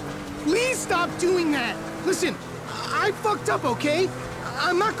boat. Please stop doing that! Listen, I fucked up, okay?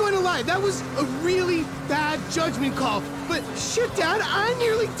 I'm not going to lie, that was a really bad judgment call. But shit, Dad, I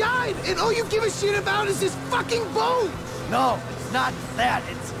nearly died, and all you give a shit about is this fucking boat! No, it's not that.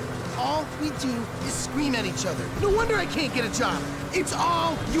 It's... All we do is scream at each other. No wonder I can't get a job. It's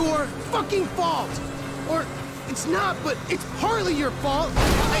all your fucking fault! Or, it's not, but it's partly your fault.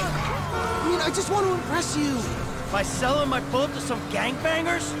 I mean, I just want to impress you. By selling my boat to some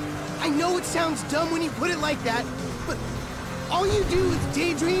gangbangers? I know it sounds dumb when you put it like that, but all you do is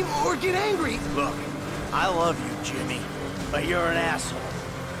daydream or get angry. Look, I love you, Jimmy, but you're an asshole.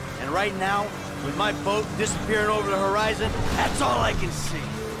 And right now, with my boat disappearing over the horizon, that's all I can see.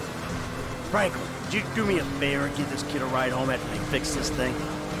 Franklin, would you do me a favor and give this kid a ride home after they fix this thing?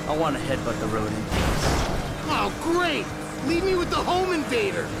 I want to headbutt the road in peace. Oh, great! Leave me with the home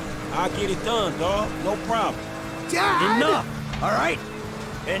invader. I'll get it done, dog. No problem. Dad! Enough! All right?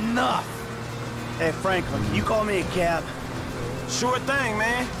 Enough! Hey, Franklin, can you call me a cab? Sure thing,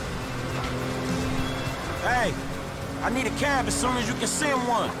 man. Hey, I need a cab as soon as you can send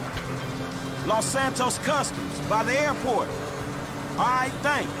one. Los Santos Customs, by the airport. All right,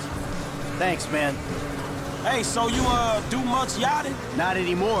 thanks. Thanks, man. Hey, so you, do much yachting? Not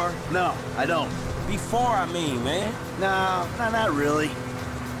anymore. No, I don't. Before, I mean, man. No, not really.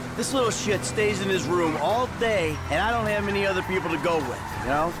 This little shit stays in his room all day, and I don't have many other people to go with, you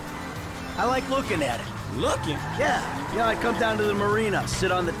know? I like looking at it. Looking? Yeah. You know, I come down to the marina,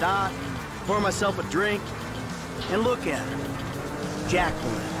 sit on the dock, pour myself a drink, And look at her.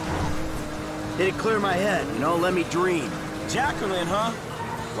 Jacqueline. It'd clear my head, you know, let me dream. Jacqueline, huh?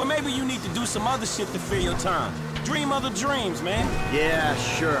 Well, maybe you need to do some other shit to fill your time. Dream other dreams, man. Yeah,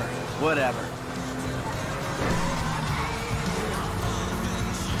 sure. Whatever.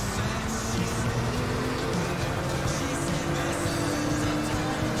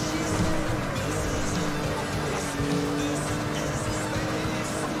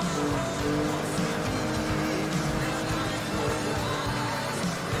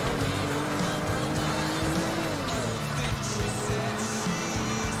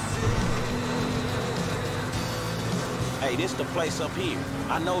 Hey, this the place up here.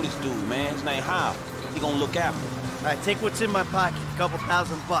 I know this dude, man. His name Hal. He gonna look after me. All right, take what's in my pocket. A couple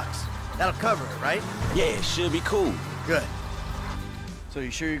 $1,000. That'll cover it, right? Yeah, it should be cool. Good. So you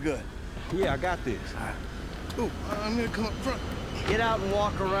sure you're good? Yeah, I got this. All right. Ooh, I'm gonna come up front. Get out and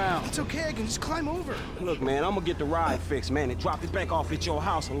walk around. It's okay, I can just climb over. Look, man, I'm gonna get the ride fixed, man, and drop it back off at your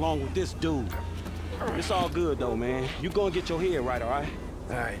house along with this dude. It's all good, though, man. You gonna get your head right, all right?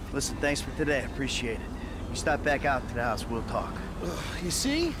 All right. Listen, thanks for today. I appreciate it. You stop back out to the house, we'll talk. You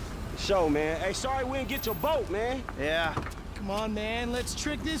see? Show, man. Hey, sorry we didn't get your boat, man. Yeah. Come on, man. Let's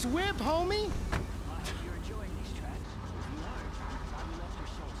trick this whip, homie.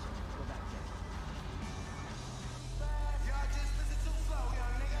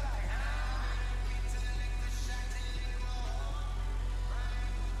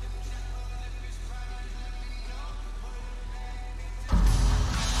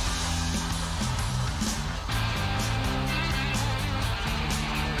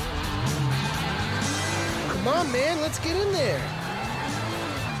 Come on, man, let's get in there.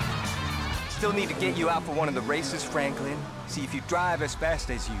 Still need to get you out for one of the races, Franklin. See if you drive as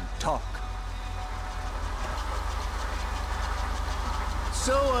fast as you talk.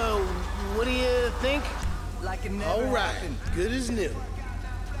 So, what do you think? Like it never All right, happened. good as new.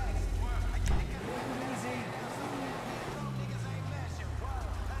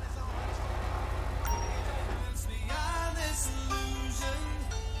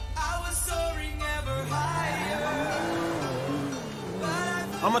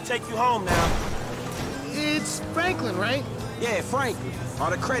 I'm gonna take you home now. It's Franklin, right? Yeah, Franklin. Or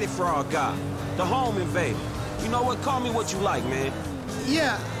the credit fraud guy. The home invader. You know what? Call me what you like, man.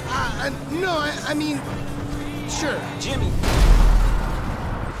 Yeah, no, I mean, sure. Jimmy.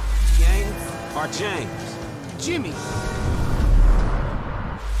 James or James? Jimmy.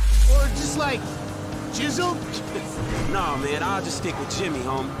 Or just like, Jizzle? Nah, man, I'll just stick with Jimmy,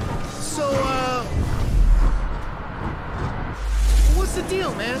 homie. So, what's the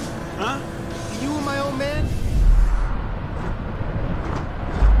deal, man? Huh? You and my old man?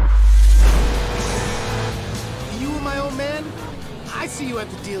 You and my old man? I see you at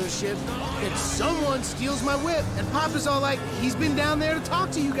the dealership, and someone steals my whip, and Papa's all like, he's been down there to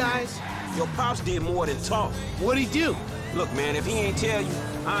talk to you guys. Your pops did more than talk. What'd he do? Look, man, if he ain't tell you,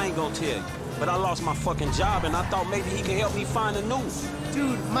 I ain't gonna tell you. But I lost my fucking job, and I thought maybe he could help me find a new one.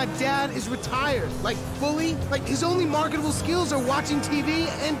 Dude, my dad is retired. Like, fully. Like, his only marketable skills are watching TV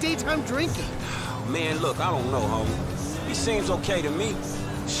and daytime drinking. Man, look, I don't know, homie. He seems okay to me.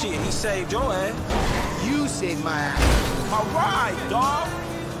 Shit, he saved your ass. You saved my ass. All right, dawg.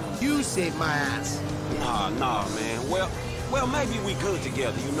 You saved my ass. Nah, man. Well, maybe we good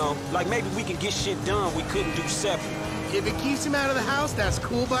together, you know? Like, maybe we can get shit done we couldn't do separate. If it keeps him out of the house, that's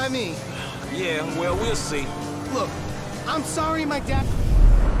cool by me. Yeah, well, we'll see. Look, I'm sorry my dad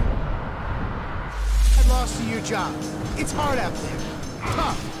lost to your job. It's hard out there.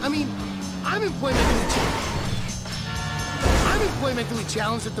 Tough. I mean, I'm employmentally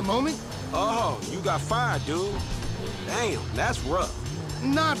challenged at the moment. Oh, you got fired, dude. Damn, that's rough.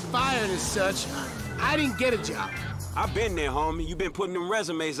 Not fired as such. I didn't get a job. I've been there, homie. You've been putting them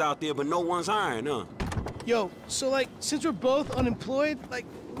resumes out there, but no one's hiring, huh? Yo, so like, since we're both unemployed, like,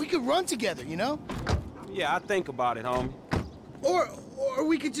 we could run together, you know? Yeah, I think about it, homie. Or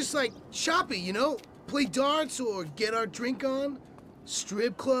we could just, like, shop it, you know? Play darts or get our drink on.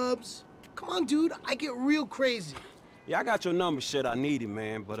 Strip clubs. Come on, dude, I get real crazy. Yeah, I got your number, shit, I need it,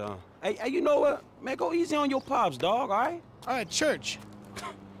 man, but, hey, you know what? Man, go easy on your pops, dog, all right? All right, church.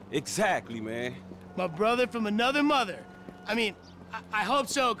 Exactly, man. My brother from another mother. I mean, I hope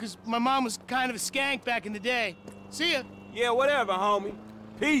so, because my mom was kind of a skank back in the day. See ya. Yeah, whatever, homie.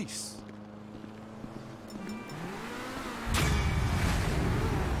 Peace.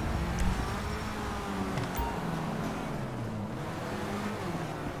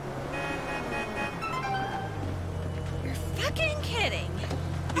 You're fucking kidding.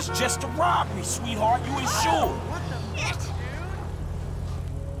 It's just a robbery, sweetheart. You insured. What the shit?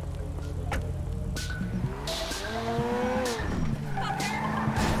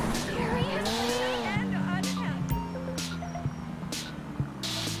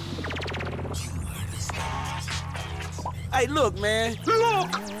 Hey, look, man. Look!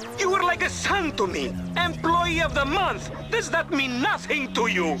 You were like a son to me. Employee of the month. Does that mean nothing to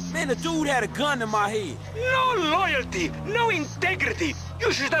you? Man, the dude had a gun to my head. No loyalty, no integrity.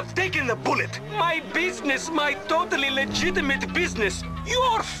 You should have taken the bullet. My business, my totally legitimate business.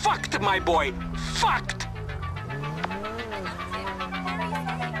 You're fucked, my boy. Fucked.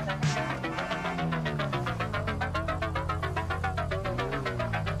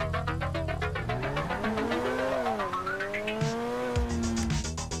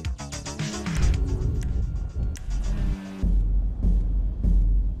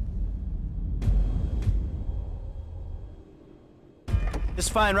 It's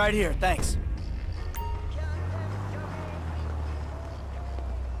fine right here, thanks.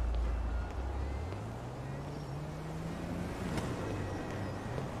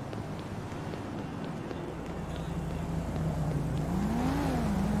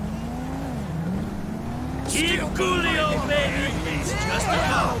 Keep Coolio, baby! It's just a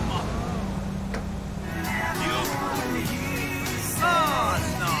call. Oh,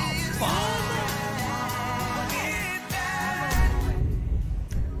 no, fuck.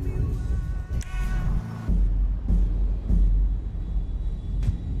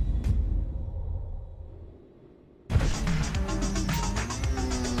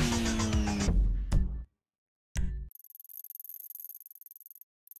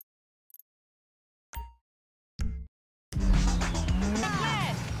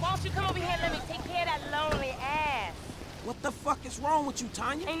 What the fuck is wrong with you,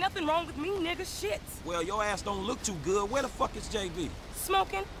 Tanya? Ain't nothing wrong with me, nigga. Shit. Well, your ass don't look too good. Where the fuck is JB?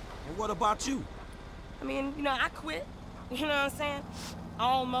 Smoking. And what about you? I mean, you know, I quit. You know what I'm saying?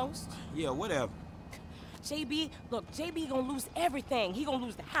 Almost. Yeah, whatever. JB, look, JB gonna lose everything. He gonna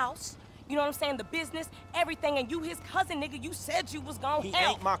lose the house, you know what I'm saying, the business, everything, and you his cousin, nigga. You said you was gonna help. He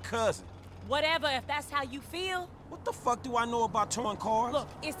ain't my cousin. Whatever, if that's how you feel. What the fuck do I know about towing cars? Look,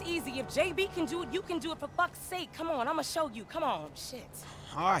 it's easy. If JB can do it, you can do it, for fuck's sake. Come on, I'ma show you. Come on, shit.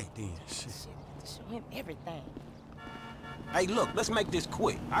 All right, then. Shit. Show him everything. Hey, look, let's make this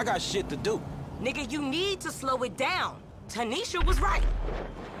quick. I got shit to do. Nigga, you need to slow it down. Tanisha was right.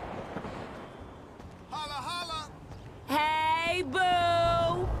 Holla, holla. Hey,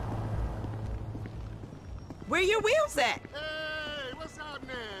 boo. Where your wheels at? Hey, what's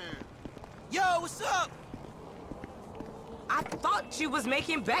happening? Yo, what's up? I thought you was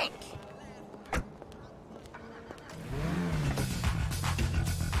making bank.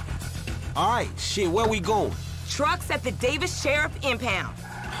 All right, shit, where we going? Trucks at the Davis Sheriff Impound.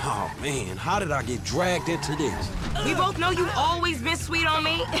 Oh, man, how did I get dragged into this? We both know you always been sweet on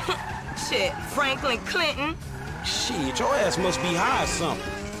me. Shit, Franklin Clinton. Shit, your ass must be high or something.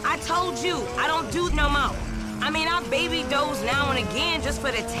 I told you, I don't do no more. I mean, I baby doze now and again just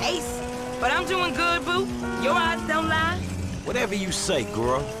for the taste. But I'm doing good, boo. Your eyes don't lie. Whatever you say,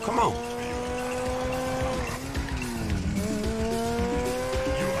 girl. Come on.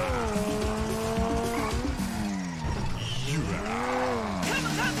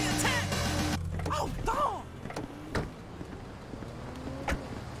 Oh, dog.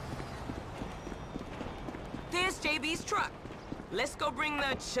 There's JB's truck. Let's go bring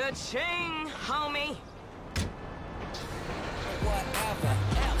the cha-ching, homie. Whatever.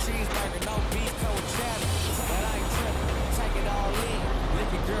 Cheeseburger, no beef, cold cheddar. But I ain't tripping. Take it all in. Lick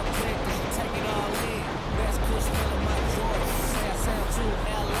your girl quick, cause she take it all in. Best push still in my drawers. Say I sound to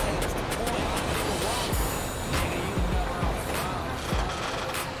LA. That's the point. Nigga, walk. Nigga,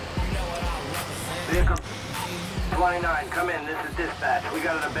 you know where I'm from. You know what I represent. Vehicle 29, come in. This is dispatch. We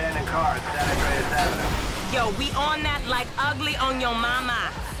got an abandoned car at Santa Cruz Avenue. Yo, we on that like ugly on your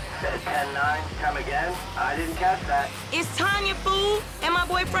mama. 10-9, come again? I didn't catch that. It's Tanya, fool, and my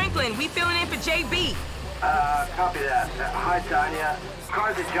boy Franklin. We filling in for JB. Copy that. Hi, Tanya.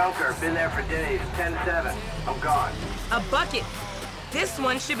 Car's a junker. Been there for days. 10-7. I'm gone. A bucket. This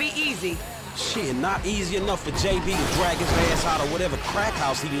one should be easy. Shit, not easy enough for JB to drag his ass out of whatever crack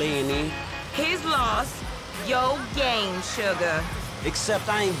house he laying in. His loss, your gain, sugar. Except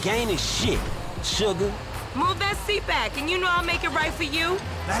I ain't gaining shit, sugar. Move that seat back, and you know I'll make it right for you.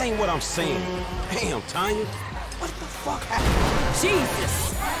 That ain't what I'm saying. Damn, Tanya. What the fuck happened?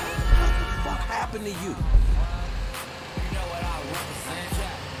 Jesus! What the fuck happened to you?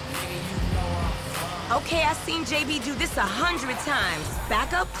 Okay, I've seen JB do this 100 times.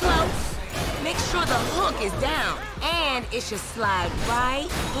 Back up close. Make sure the hook is down. And it should slide right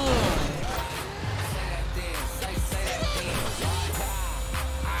in.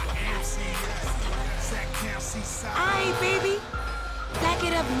 Aight, baby. Back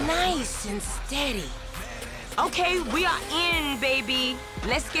it up nice and steady. Okay, we are in, baby.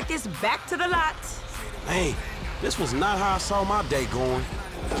 Let's get this back to the lot. Hey, This was not how I saw my day going.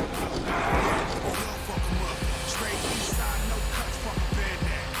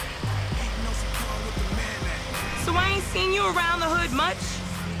 So I ain't seen you around the hood much?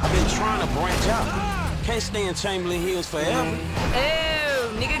 I've been trying to branch out. Can't stay in Chamberlain Hills forever.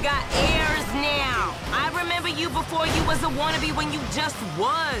 Oh, nigga got airs now. I remember you before you was a wannabe when you just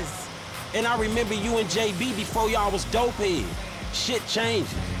was. And I remember you and JB before y'all was dopehead. Shit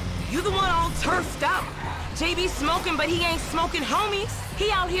changing. You the one all turfed up. JB smoking, but he ain't smoking homies. He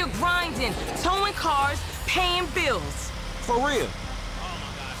out here grinding, towing cars, paying bills. For real.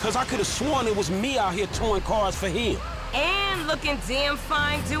 Cause I could have sworn it was me out here towing cars for him. And looking damn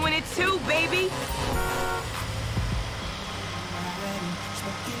fine doing it too, baby.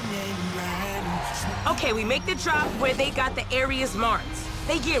 Okay, we make the drop where they got the areas marked.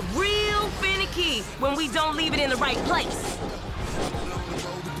 They get real finicky when we don't leave it in the right place.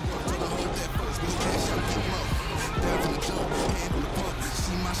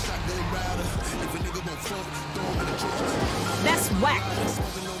 That's whack.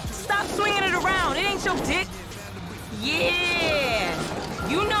 Stop swinging it around. It ain't your dick. Yeah.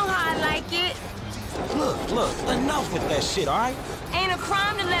 You know how I like it. Look, enough with that shit, all right? Ain't a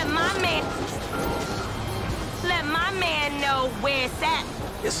crime to let my man know where it's at.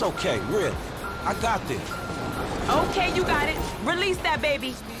 It's okay, really. I got this. Okay, you got it. Release that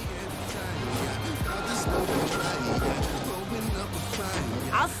baby.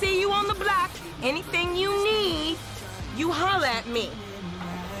 I'll see you on the block. Anything you need, you holler at me.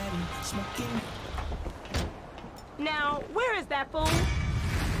 Now, where is that fool?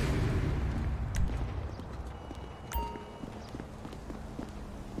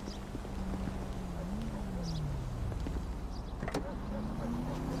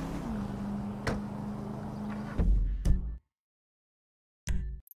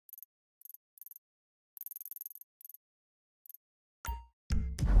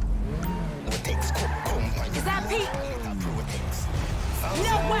 Is that Pete?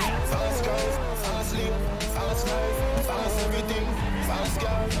 No way!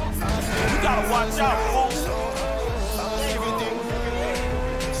 You gotta watch out, fool.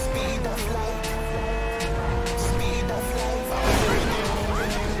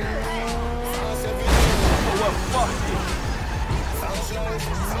 Well, fuck you.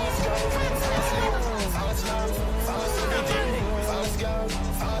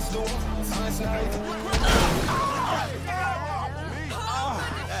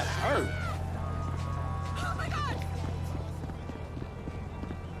 That hurt. Oh my God!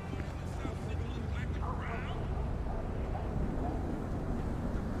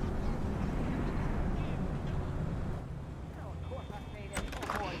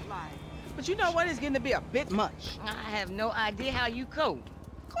 But you know what? It's getting to be a bit much. I have no idea how you cope.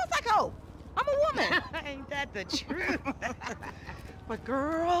 Of course I cope. I'm a woman. Ain't that the truth? But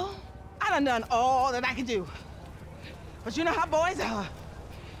girl, I done all that I can do. But you know how boys are.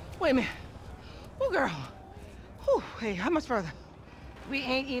 Wait a minute. Oh, girl. Whew, hey, how much further? We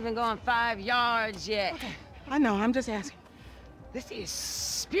ain't even gone 5 yards yet. Okay, I know, I'm just asking. This is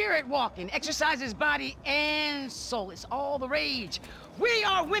spirit walking. Exercises body and soul. It's all the rage. We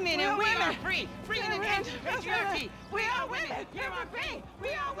are women and we are free. Free in the end of patriarchy. We are women. Here are free. We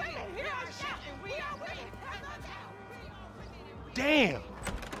are women. Here are shout. And we are women. Damn.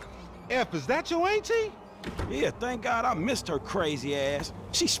 F, is that your auntie? Yeah, thank God I missed her crazy ass.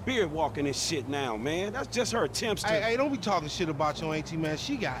 She's spirit walking and shit now, man. That's just her attempts to... Hey, don't be talking shit about your auntie, man.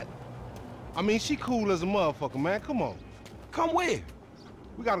 She got... I mean, she cool as a motherfucker, man. Come on. Come where?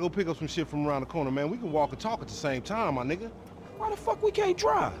 We gotta go pick up some shit from around the corner, man. We can walk and talk at the same time, my nigga. Why the fuck we can't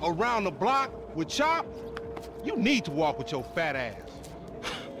drive? Around the block with Chop? You need to walk with your fat ass.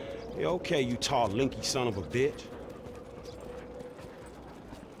 Yeah, okay, you tall, linky son of a bitch.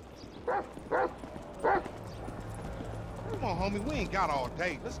 Come on, homie. We ain't got all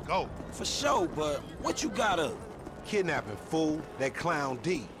day. Let's go. For sure, but what you got up? Kidnapping, fool. That clown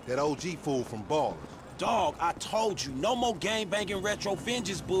D. That OG fool from Ballers. Dog, I told you, no more gang-banging retro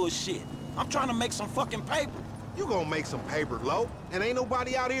vengeance bullshit. I'm trying to make some fucking paper. You gonna make some paper, Lo. And ain't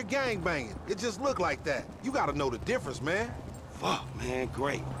nobody out here gang-banging. It just look like that. You gotta know the difference, man. Fuck, man,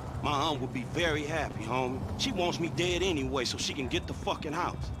 great. My aunt would be very happy, homie. She wants me dead anyway so she can get the fucking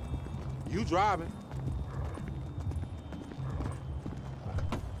house. You driving.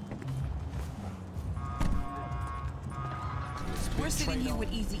 We're sitting here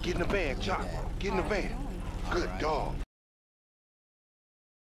with easy. Get in the van, Chop. Get in the van. Good dog.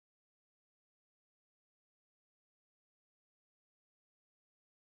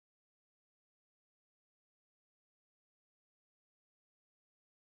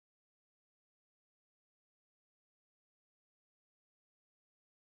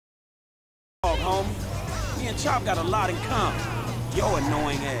 homie. Me and Chop got a lot in common. Yo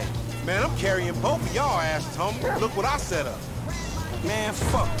annoying ass. Man, I'm carrying both of y'all asses, homie. Look what I set up. Man,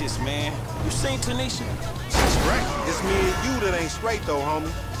 fuck this, man. You seen Tanisha? She's straight. It's me and you that ain't straight, though,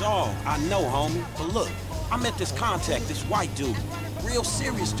 homie. Dog, I know, homie. But look, I met this contact, this white dude. Real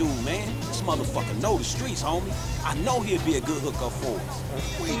serious dude, man. This motherfucker know the streets, homie. I know he'd be a good hookup for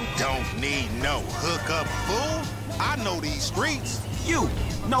us. We don't need no hookup, fool. I know these streets. You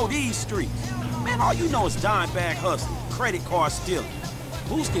know these streets. Man, all you know is dime bag hustling, credit card stealing,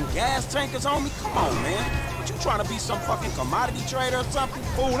 boosting gas tankers, homie. Come on, man. What, you trying to be some fucking commodity trader or something?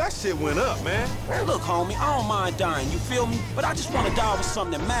 Fool, that shit went up, man. Look, homie, I don't mind dying, you feel me? But I just want to die with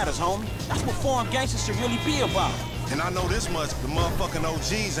something that matters, homie. That's what foreign gangsters should really be about. And I know this much, the motherfucking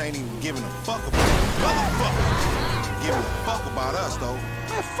OGs ain't even giving a fuck about motherfuckers. Giving a fuck about us, though.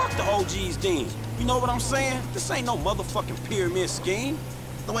 Man, fuck the OGs then. You know what I'm saying? This ain't no motherfucking pyramid scheme.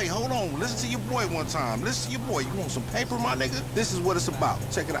 No, wait, hold on. Listen to your boy one time. Listen to your boy. You want some paper, my nigga? This is what it's about.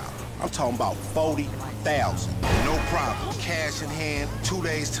 Check it out. I'm talking about 40,000. No problem. Cash in hand, 2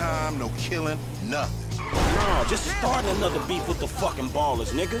 days time, no killing, nothing. No, just starting another beef with the fucking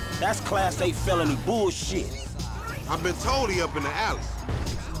ballers, nigga. That's Class A felony bullshit. I've been told he up in the alley.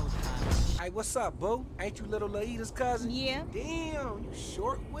 Hey, what's up, boo? Ain't you little Laida's cousin? Yeah. Damn, you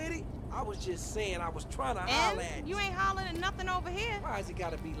short with it? I was just saying I was trying to holler at you. You ain't hollering at nothing over here. Why has it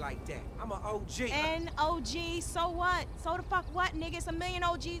gotta be like that? I'm an OG. And OG, so what? So the fuck what, nigga? It's a million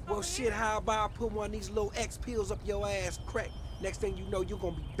OGs Well, shit, how about I put one of these little X pills up your ass crack? Next thing you know, you're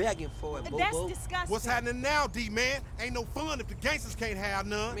gonna be begging for it, boo-boo. That's disgusting. What's happening now, D-man? Ain't no fun if the gangsters can't have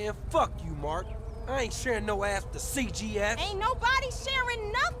none. Man, fuck you, Mark. I ain't sharing no ass with the CGF. Ain't nobody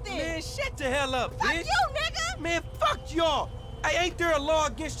sharing nothing. Man, shut the hell up, fuck bitch. You, nigga. Man, fuck y'all. Hey, ain't there a law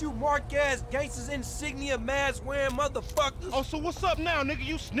against you mark-ass gangsters, insignia, mask-wearing motherfuckers? Oh, so what's up now, nigga?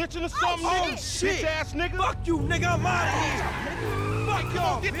 You snitching or something, nigga? Oh, shit. Bitch-ass nigga? Fuck you, nigga. I'm out of here. Nigga. Fuck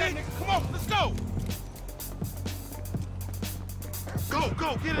y'all, Get that nigga. Come on, let's go.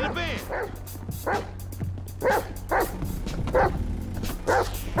 Go, get in the van.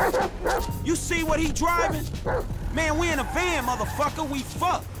 You see what he driving? Man, we in a van, motherfucker. We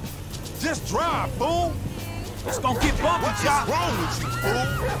fucked. Just drive, fool. It's gonna get bumpy, Chop. What's wrong with you, fool?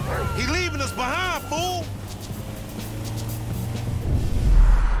 He leaving us behind, fool.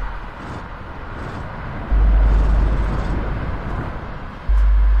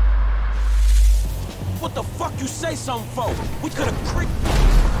 What the fuck you say something for? We could've creeped.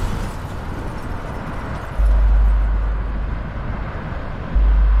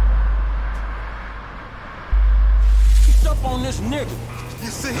 Up on this nigga. You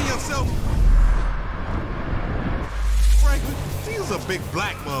see yourself? Franklin, he was a big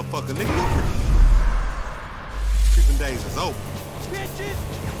black motherfucker, nigga. Creeping days is over. Bitches!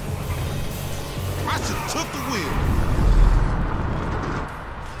 I should've took the wheel.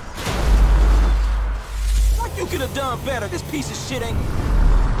 What you could've done better? This piece of shit ain't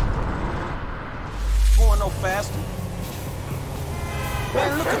going no faster.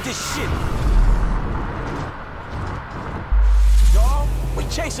 Man, look at this shit. We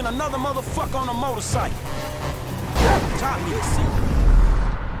chasing another motherfucker on a motorcycle. Top me to see.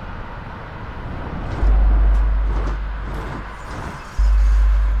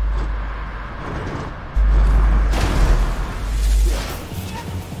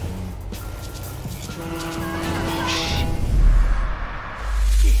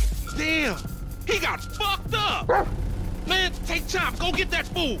 Damn, he got fucked up. Man, take time, go get that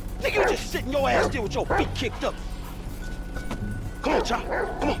fool. Nigga, you just sitting your ass there with your feet kicked up. Come on, Chop.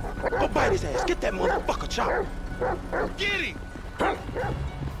 Come on. Go bite his ass. Get that motherfucker, Chop. Get him!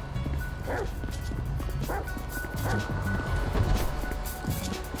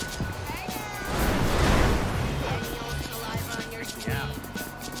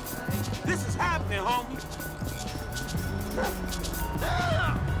 This is happening, homie.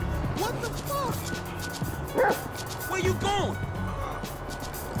 What the fuck? Where you going?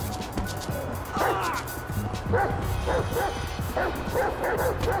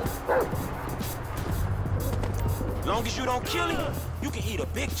 Long as you don't kill him, you can eat a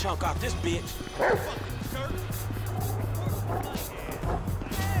big chunk out this bitch.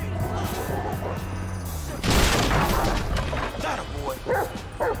 That a boy. No,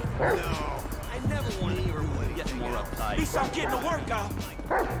 I never want to hear him get more uptight. At least I'm getting the work out.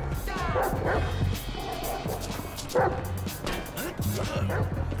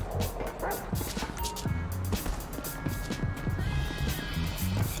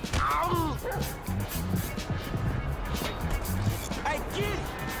 Hey, get it!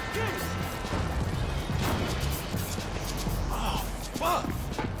 Get it! Oh, fuck!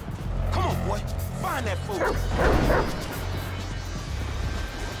 Come on, boy. Find that fool.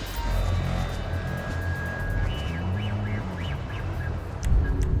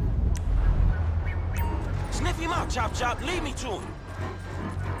 Sniff him out, Chop Chop. Lead me to him.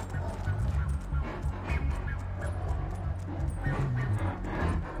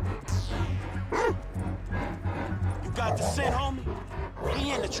 You got the scent, homie?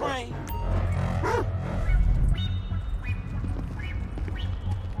 He in the train.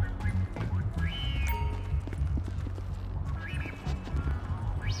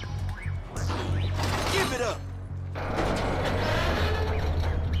 Give it up.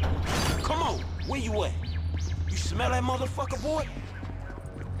 Come on, where you at? You smell that motherfucker, boy?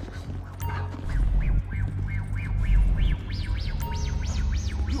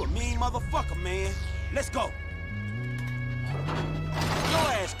 You a mean motherfucker, man. Let's go.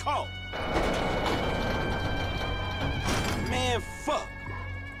 Your ass caught. Man, fuck.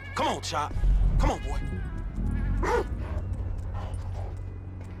 Come on, Chop. Come on, boy.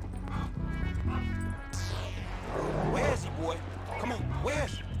 Where is he, boy? Come on, where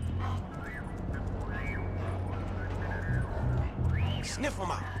is he? Sniff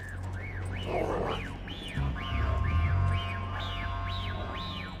him out.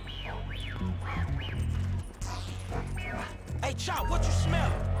 Hey, Chop, what you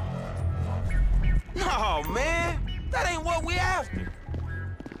smell? No, man. That ain't what we after.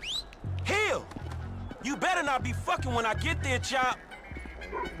 Hill, you better not be fucking when I get there, Chop.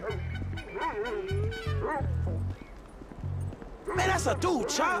 Man, that's a dude,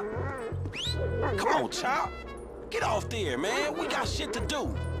 Chop. Come on, Chop. Get off there, man. We got shit to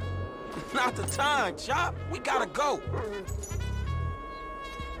do. Not the time, Chop. We gotta go.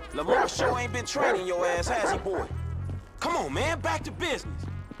 Lamar sure ain't been training your ass, has he, boy? Come on, man. Back to business.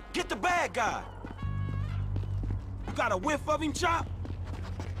 Get the bad guy. You got a whiff of him, Chop?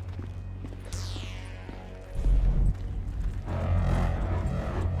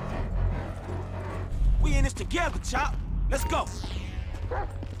 We in this together, Chop. Let's go.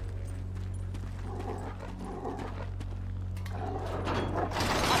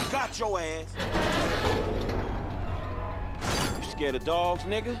 I got your ass. You scared of dogs,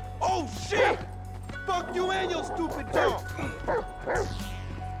 nigga? Oh, shit! Fuck you and your stupid dog.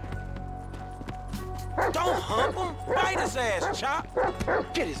 Don't hump him. Bite his ass, Chop.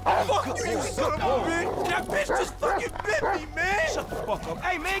 Get his ass. Fuck you, son of a bitch. That bitch just fucking bit me, man. Shut the fuck up.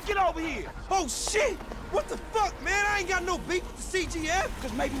 Hey, man, get over here. Oh, shit. What the fuck, man? I ain't got no beef with the CGF.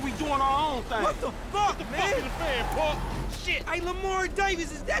 Because maybe we doing our own thing. What the fuck, man? Fuck in the fan, Paul. Shit. Hey, Lamar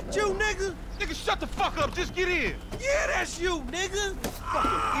Davis, is that you, nigga? Nigga, shut the fuck up. Just get in. Yeah, that's you, nigga.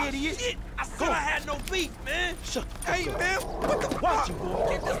 Fucking idiot. Shit. I said I had no beef, man. Shut the fuck up. Hey, man, what the fuck? You, boy.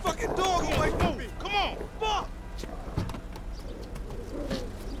 Get this fucking dog away from me. Come on. Fuck.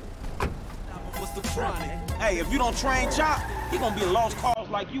 What's the front? Hey, if you don't train Chop, he gonna be a lost cause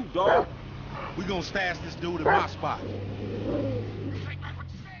like you, dog. We gonna stash this dude in my spot.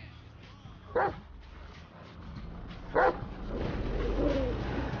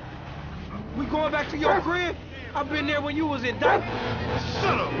 We going back to your crib? I've been there when you was in diapers.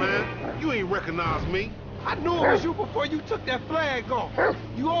 Shut up, man. You ain't recognize me. I knew it was you before you took that flag off.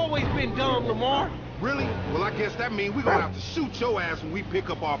 You always been dumb, Lamar. Really? Well, I guess that means we gonna have to shoot your ass when we pick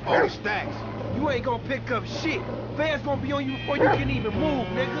up our 40 stacks. You ain't gonna pick up shit. Fans gonna be on you before you can even move,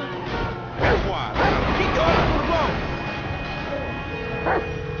 nigga. That's why. Keep your eyes on the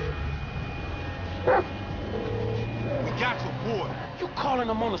road. We got your boy. You calling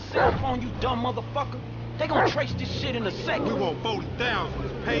them on a cell phone, you dumb motherfucker? They gonna trace this shit in a second. We want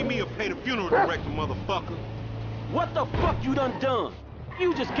 40,000. Pay me or pay the funeral director, motherfucker. What the fuck you done?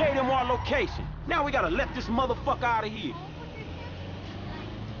 You just gave them our location. Now we gotta let this motherfucker out of here.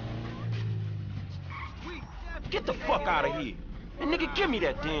 Get the fuck out of here. And nigga, give me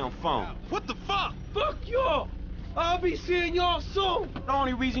that damn phone. What the fuck? Fuck y'all. I'll be seeing y'all soon. The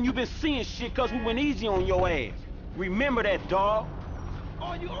only reason you been seeing shit cause we went easy on your ass. Remember that, dog.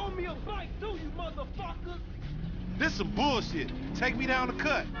 Oh, you owe me a bite too, you motherfucker. This some bullshit. Take me down the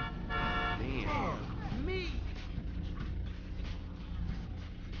cut. Damn. Me.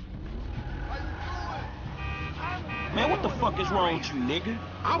 Man, what the fuck is wrong with you, nigga?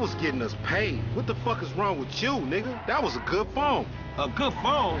 I was getting us paid. What the fuck is wrong with you, nigga? That was a good phone. A good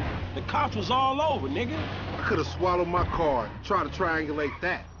phone? The cops was all over, nigga. I could have swallowed my card. Try to triangulate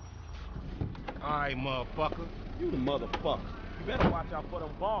that. All right, motherfucker. You the motherfucker. You better watch out for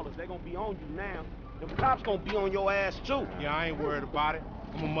them ballers. They gonna be on you now. Them cops gonna be on your ass, too. Yeah, I ain't worried about it.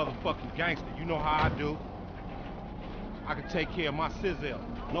 I'm a motherfucking gangster. You know how I do. I can take care of my sizzle.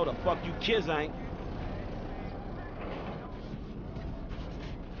 No, the fuck you kids ain't.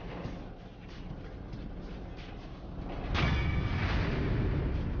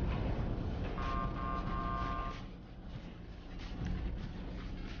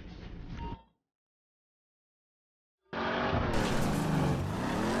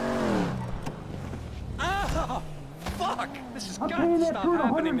 Fuck! This has I'm got paying to that stop dude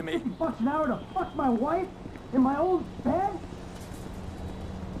happening to me. $150 an hour to fuck my wife in my own bed?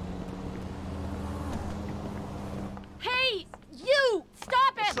 Hey, you!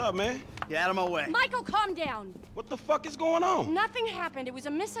 Stop it! What's up, man? Get out of my way. Michael, calm down. What the fuck is going on? Nothing happened. It was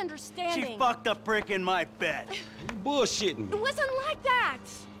a misunderstanding. She fucked a brick in my bed. You bullshitting It me. wasn't like that.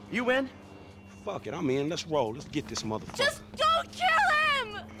 You in? Fuck it, I'm in. Let's roll. Let's get this motherfucker. Just don't kill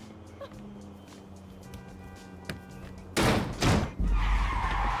him!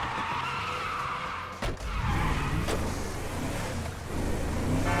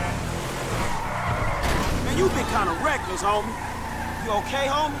 Man, you been kind of reckless, homie. You okay,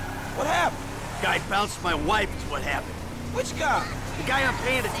 homie? What happened? Guy bounced my wife is what happened. Which guy? The guy I'm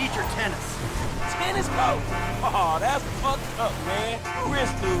paying to teach her tennis. Tennis coach? Oh, that's fucked up, man.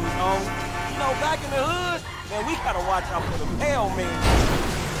 Wrist dudes, homie. You know, back in the hood, man, we gotta watch out for the pale men.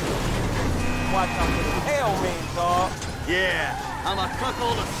 Watch out for the pale men, dog. Yeah, I'm a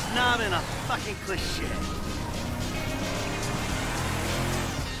cuckold, a snob, and a fucking cliche.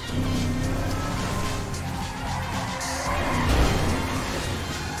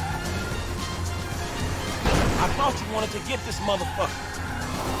 I thought you wanted to get this motherfucker.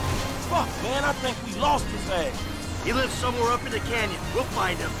 Fuck, man, I think we lost his ass. He lives somewhere up in the canyon. We'll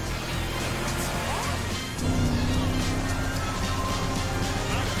find him.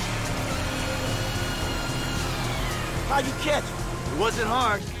 How you catch him? It wasn't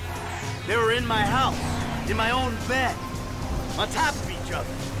hard. They were in my house, in my own bed, on top of each other.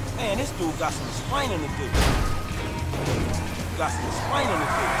 Man, this dude got some explaining to do. Got some explaining to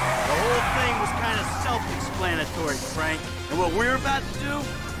do. The whole thing was kind of self-explanatory, Frank. And what we're about to do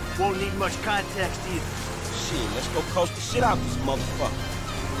won't need much context either. Shit, let's go coast the shit out this motherfucker.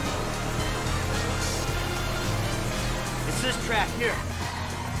 It's this track here.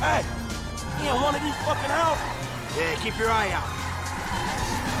 Hey, he in one of these fucking houses? Yeah, keep your eye out.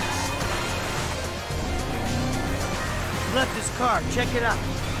 He left his car. Check it out.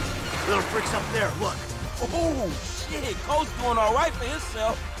 Little bricks up there. Look. Oh, shit. Coach doing all right for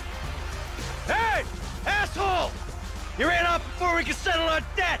himself. Hey! Asshole! You ran off before we could settle our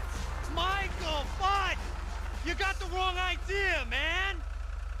debts! Michael, what? You got the wrong idea, man!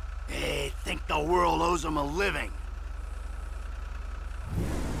 They think the world owes them a living.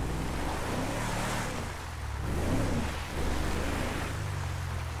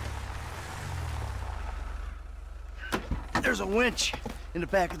 There's a winch in the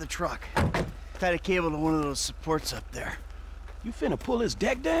back of the truck. Tied a cable to one of those supports up there. You finna pull his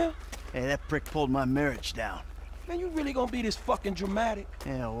deck down? Hey, that prick pulled my marriage down. Man, you really gonna be this fucking dramatic?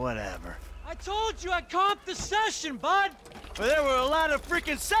 Yeah, whatever. I told you I'd comp the session, bud! Well, there were a lot of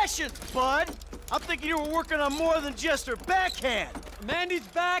freaking sessions, bud! I'm thinking you were working on more than just her backhand! Mandy's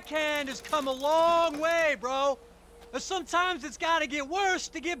backhand has come a long way, bro. But sometimes it's gotta get worse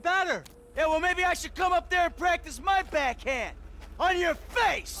to get better. Yeah, well, maybe I should come up there and practice my backhand! On your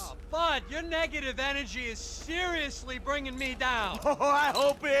face! Oh, bud, your negative energy is seriously bringing me down. Oh, I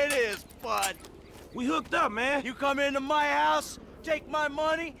hope it is, bud! We hooked up, man. You come into my house, take my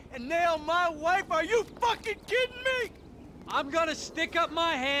money, and nail my wife? Are you fucking kidding me? I'm gonna stick up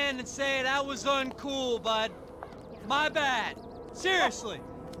my hand and say that was uncool, bud. My bad. Seriously.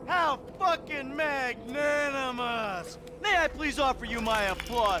 How fucking magnanimous! May I please offer you my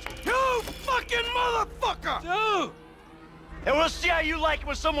applause? You fucking motherfucker! Dude! And we'll see how you like it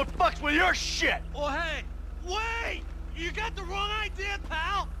when someone fucks with your shit! Well, hey, wait! You got the wrong idea,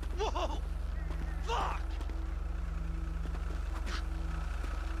 pal! Whoa! Fuck!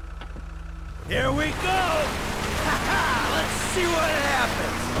 Here we go! Let's see what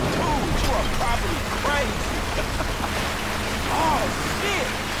happens! Dude, you are probably crazy. Oh, shit!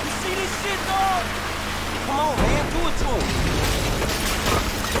 You see this shit, dog? Come on, man, do it to him.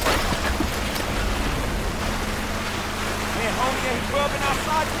 Man, homie ain't rubbing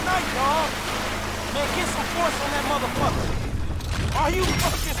outside tonight, dog. Man, get some force on that motherfucker. Are you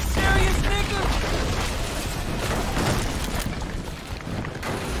fucking serious, nigga?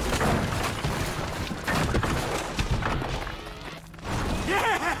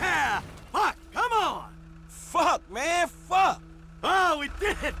 Yeah! Fuck, come on! Fuck, man, fuck. Oh, we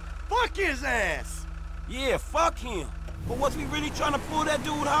did it! Fuck his ass! Yeah, fuck him. But was we really trying to pull that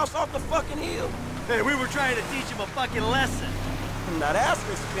dude's house off the fucking hill? Hey, we were trying to teach him a fucking lesson. Now that's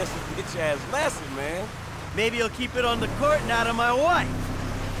an expensive bitch-ass lesson, man. Maybe he'll keep it on the court and out of my wife.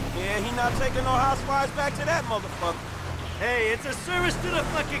 Yeah, he not taking no housewives back to that motherfucker. Hey, it's a service to the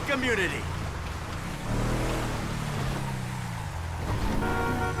fucking community.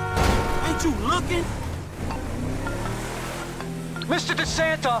 Ain't you looking? Mr.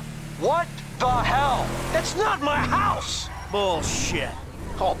 DeSanta, what the hell? That's not my house! Bullshit.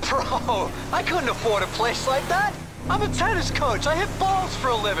 Oh, bro, I couldn't afford a place like that. I'm a tennis coach. I hit balls for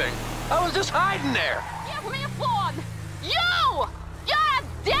a living. I was just hiding there. Give me a phone! You! You're a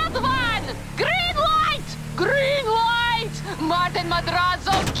dead one! Green light! Green light! Martin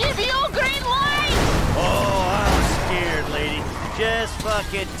Madrazo, give you green light! Oh, I'm scared, lady. Just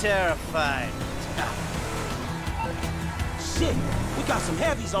fucking terrified. Shit, we got some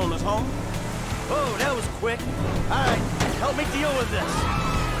heavies on us, homie. Oh, that was quick. All right, help me deal with this.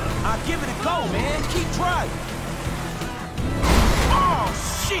 I'll give it a go, man. Keep driving. Oh,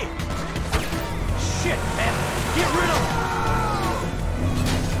 shit! Shit, man. Get rid of him.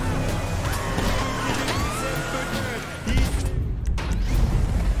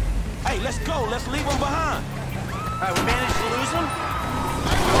 Hey, let's go. Let's leave him behind. All right, we managed to lose him?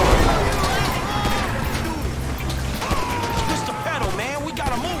 Push the pedal, man. We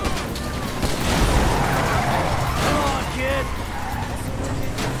gotta move. Come on, kid.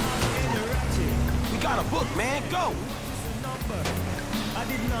 We got a book, man. Go.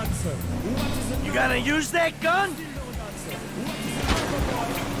 You gonna use that gun?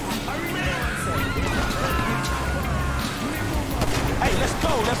 Hey, let's go.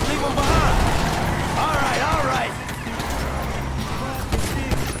 Let's leave him behind. All right, all right.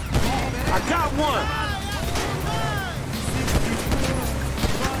 I got one.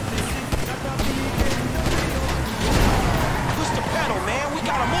 Push the pedal, man. We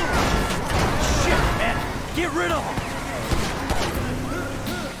gotta move. Shit, man. Get rid of him.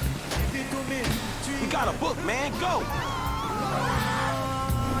 We got a book, man. Go.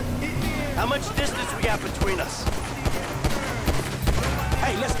 How much distance we got between us?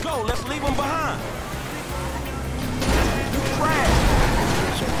 Hey, let's go. Let's leave him behind. You crash.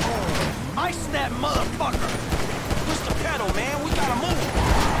 Ice that motherfucker. Push the pedal, man. We gotta move.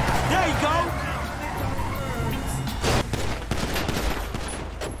 There you go.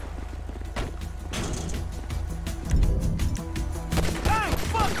 Hey,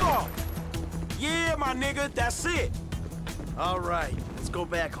 fuck off. Yeah, my nigga. That's it. All right, let's go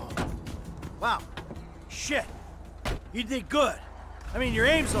back home. Wow. Shit. You did good. I mean, your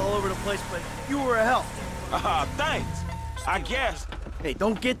aim's all over the place, but you were a help. Thanks. I guess. Hey,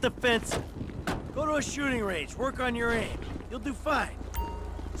 don't get defensive. Go to a shooting range, work on your aim. You'll do fine.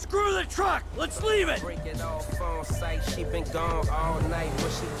 Screw the truck! Let's leave it! Oh,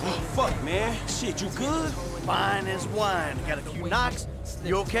 fuck, man. Shit, you good? Fine as wine. Got a few knocks.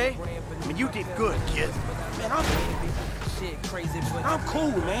 You okay? I mean, you did good, kid. Man, I'm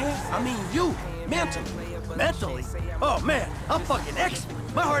cool, man. I mean, you. Mentally. Mentally? Oh, man, I'm fucking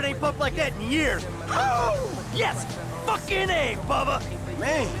excellent. My heart ain't pumped like that in years. Oh, yes! Fucking A, Bubba!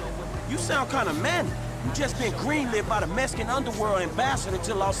 Man, you sound kind of manly. You just been greenlit by the Mexican underworld ambassador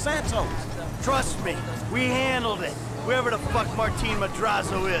to Los Santos. Trust me, we handled it. Whoever the fuck Martin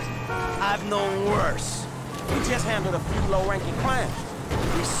Madrazo is, I've known worse. We just handled a few low-ranking crimes.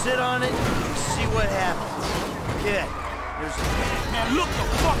 We sit on it, we see what happens. Kid, there's... Man, look the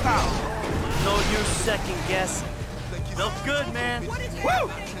fuck out! No use second guessing. Felt good, man. Woo!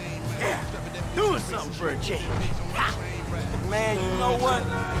 Yeah, doing something for a change. Ha! Man, you know what?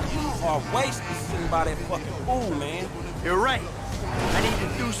 You are wasted sitting by that fucking pool, man. You're right. I need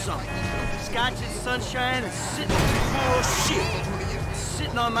to do something. Scotch and sunshine and sitting... Oh, shit!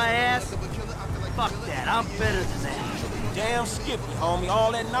 Sitting on my ass? Fuck that, I'm better than that. Damn Skippy, homie.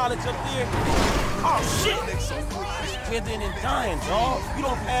 All that knowledge up there. Oh, shit! Withering and dying, dog. You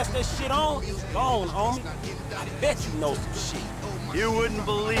don't pass that shit on, it's gone, homie. I bet you know some shit. You wouldn't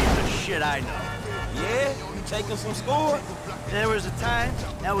believe the shit I know. Yeah? You taking some score? There was a time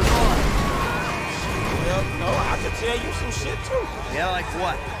that was on. Well, no, I could tell you some shit, too. Yeah, like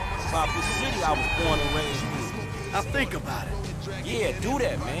what? About the city I was born and raised in. I'll think about it. Yeah, do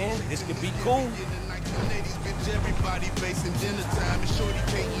that, man. This could be cool. Everybody facing dinner time, and shorty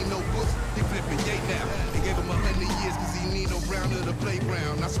can't eat no books. He flipping yay now. They gave him 100 years cause he need no round of the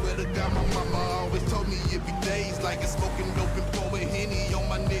playground. I swear to God, my mama always told me it be days like it's smoking dope and pouring Henny on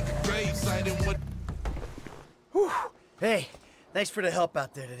my nigga gravesite and what. Whew. Hey, thanks for the help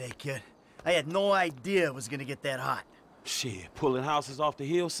out there today, kid. I had no idea it was gonna get that hot. Shit, pulling houses off the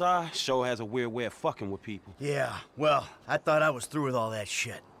hillside sure has a weird way of fucking with people. Yeah, well, I thought I was through with all that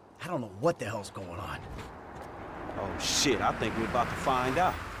shit. I don't know what the hell's going on. Oh, shit, I think we're about to find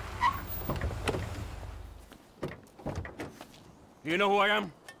out. You know who I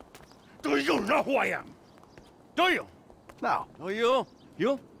am? Do you know who I am? Do you? No. Oh, you?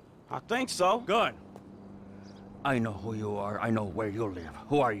 You? I think so. Good. I know who you are. I know where you live.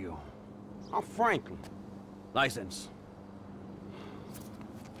 Who are you? I'm Franklin. License.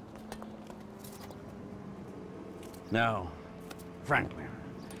 Now, Franklin,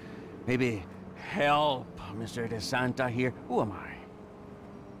 maybe help Mr. DeSanta here. Who am I?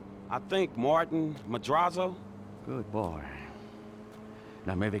 I think Martin Madrazo. Good boy.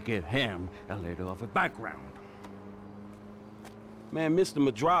 Now maybe give him a little of a background. Man, Mr.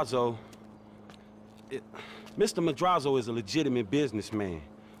 Madrazo... Mr. Madrazo is a legitimate businessman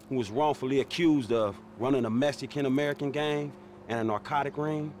who was wrongfully accused of running a Mexican-American gang and a narcotic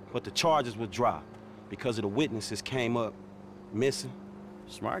ring, but the charges were dropped because of the witnesses came up missing.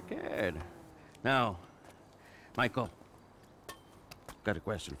 Smart kid. Now, Michael, got a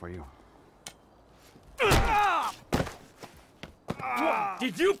question for you. What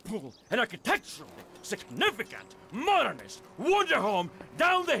did you pull an architecturally significant, modernist wonder home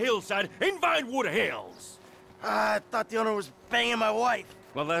down the hillside in Vinewood Hills? I thought the owner was banging my wife.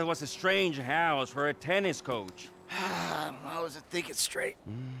 Well, that was a strange house for a tennis coach. I wasn't thinking straight.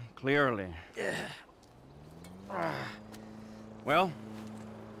 Clearly. Yeah. Well,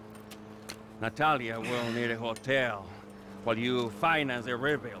 Natalia will need a hotel while you finance the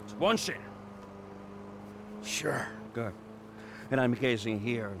rebuild, won't she? Sure. Good. And I'm guessing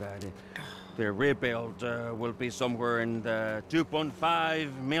here that the rebuild will be somewhere in the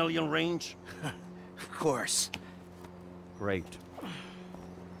 2.5 million range? Of course. Great.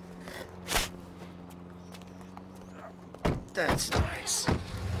 That's nice.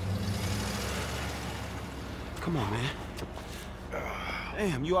 Come on, man.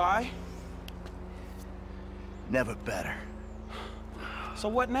 Damn, you all right? Never better. So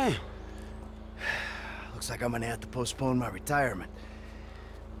what now? Looks like I'm gonna have to postpone my retirement.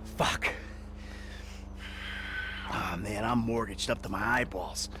 Fuck. Oh man, I'm mortgaged up to my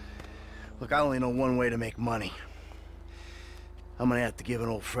eyeballs. Look, I only know one way to make money. I'm gonna have to give an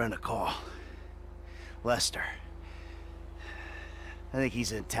old friend a call. Lester. I think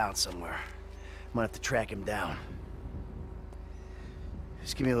he's in town somewhere. I'm gonna have to track him down.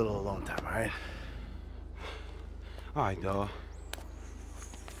 Just give me a little alone time, all right? All right, dawg.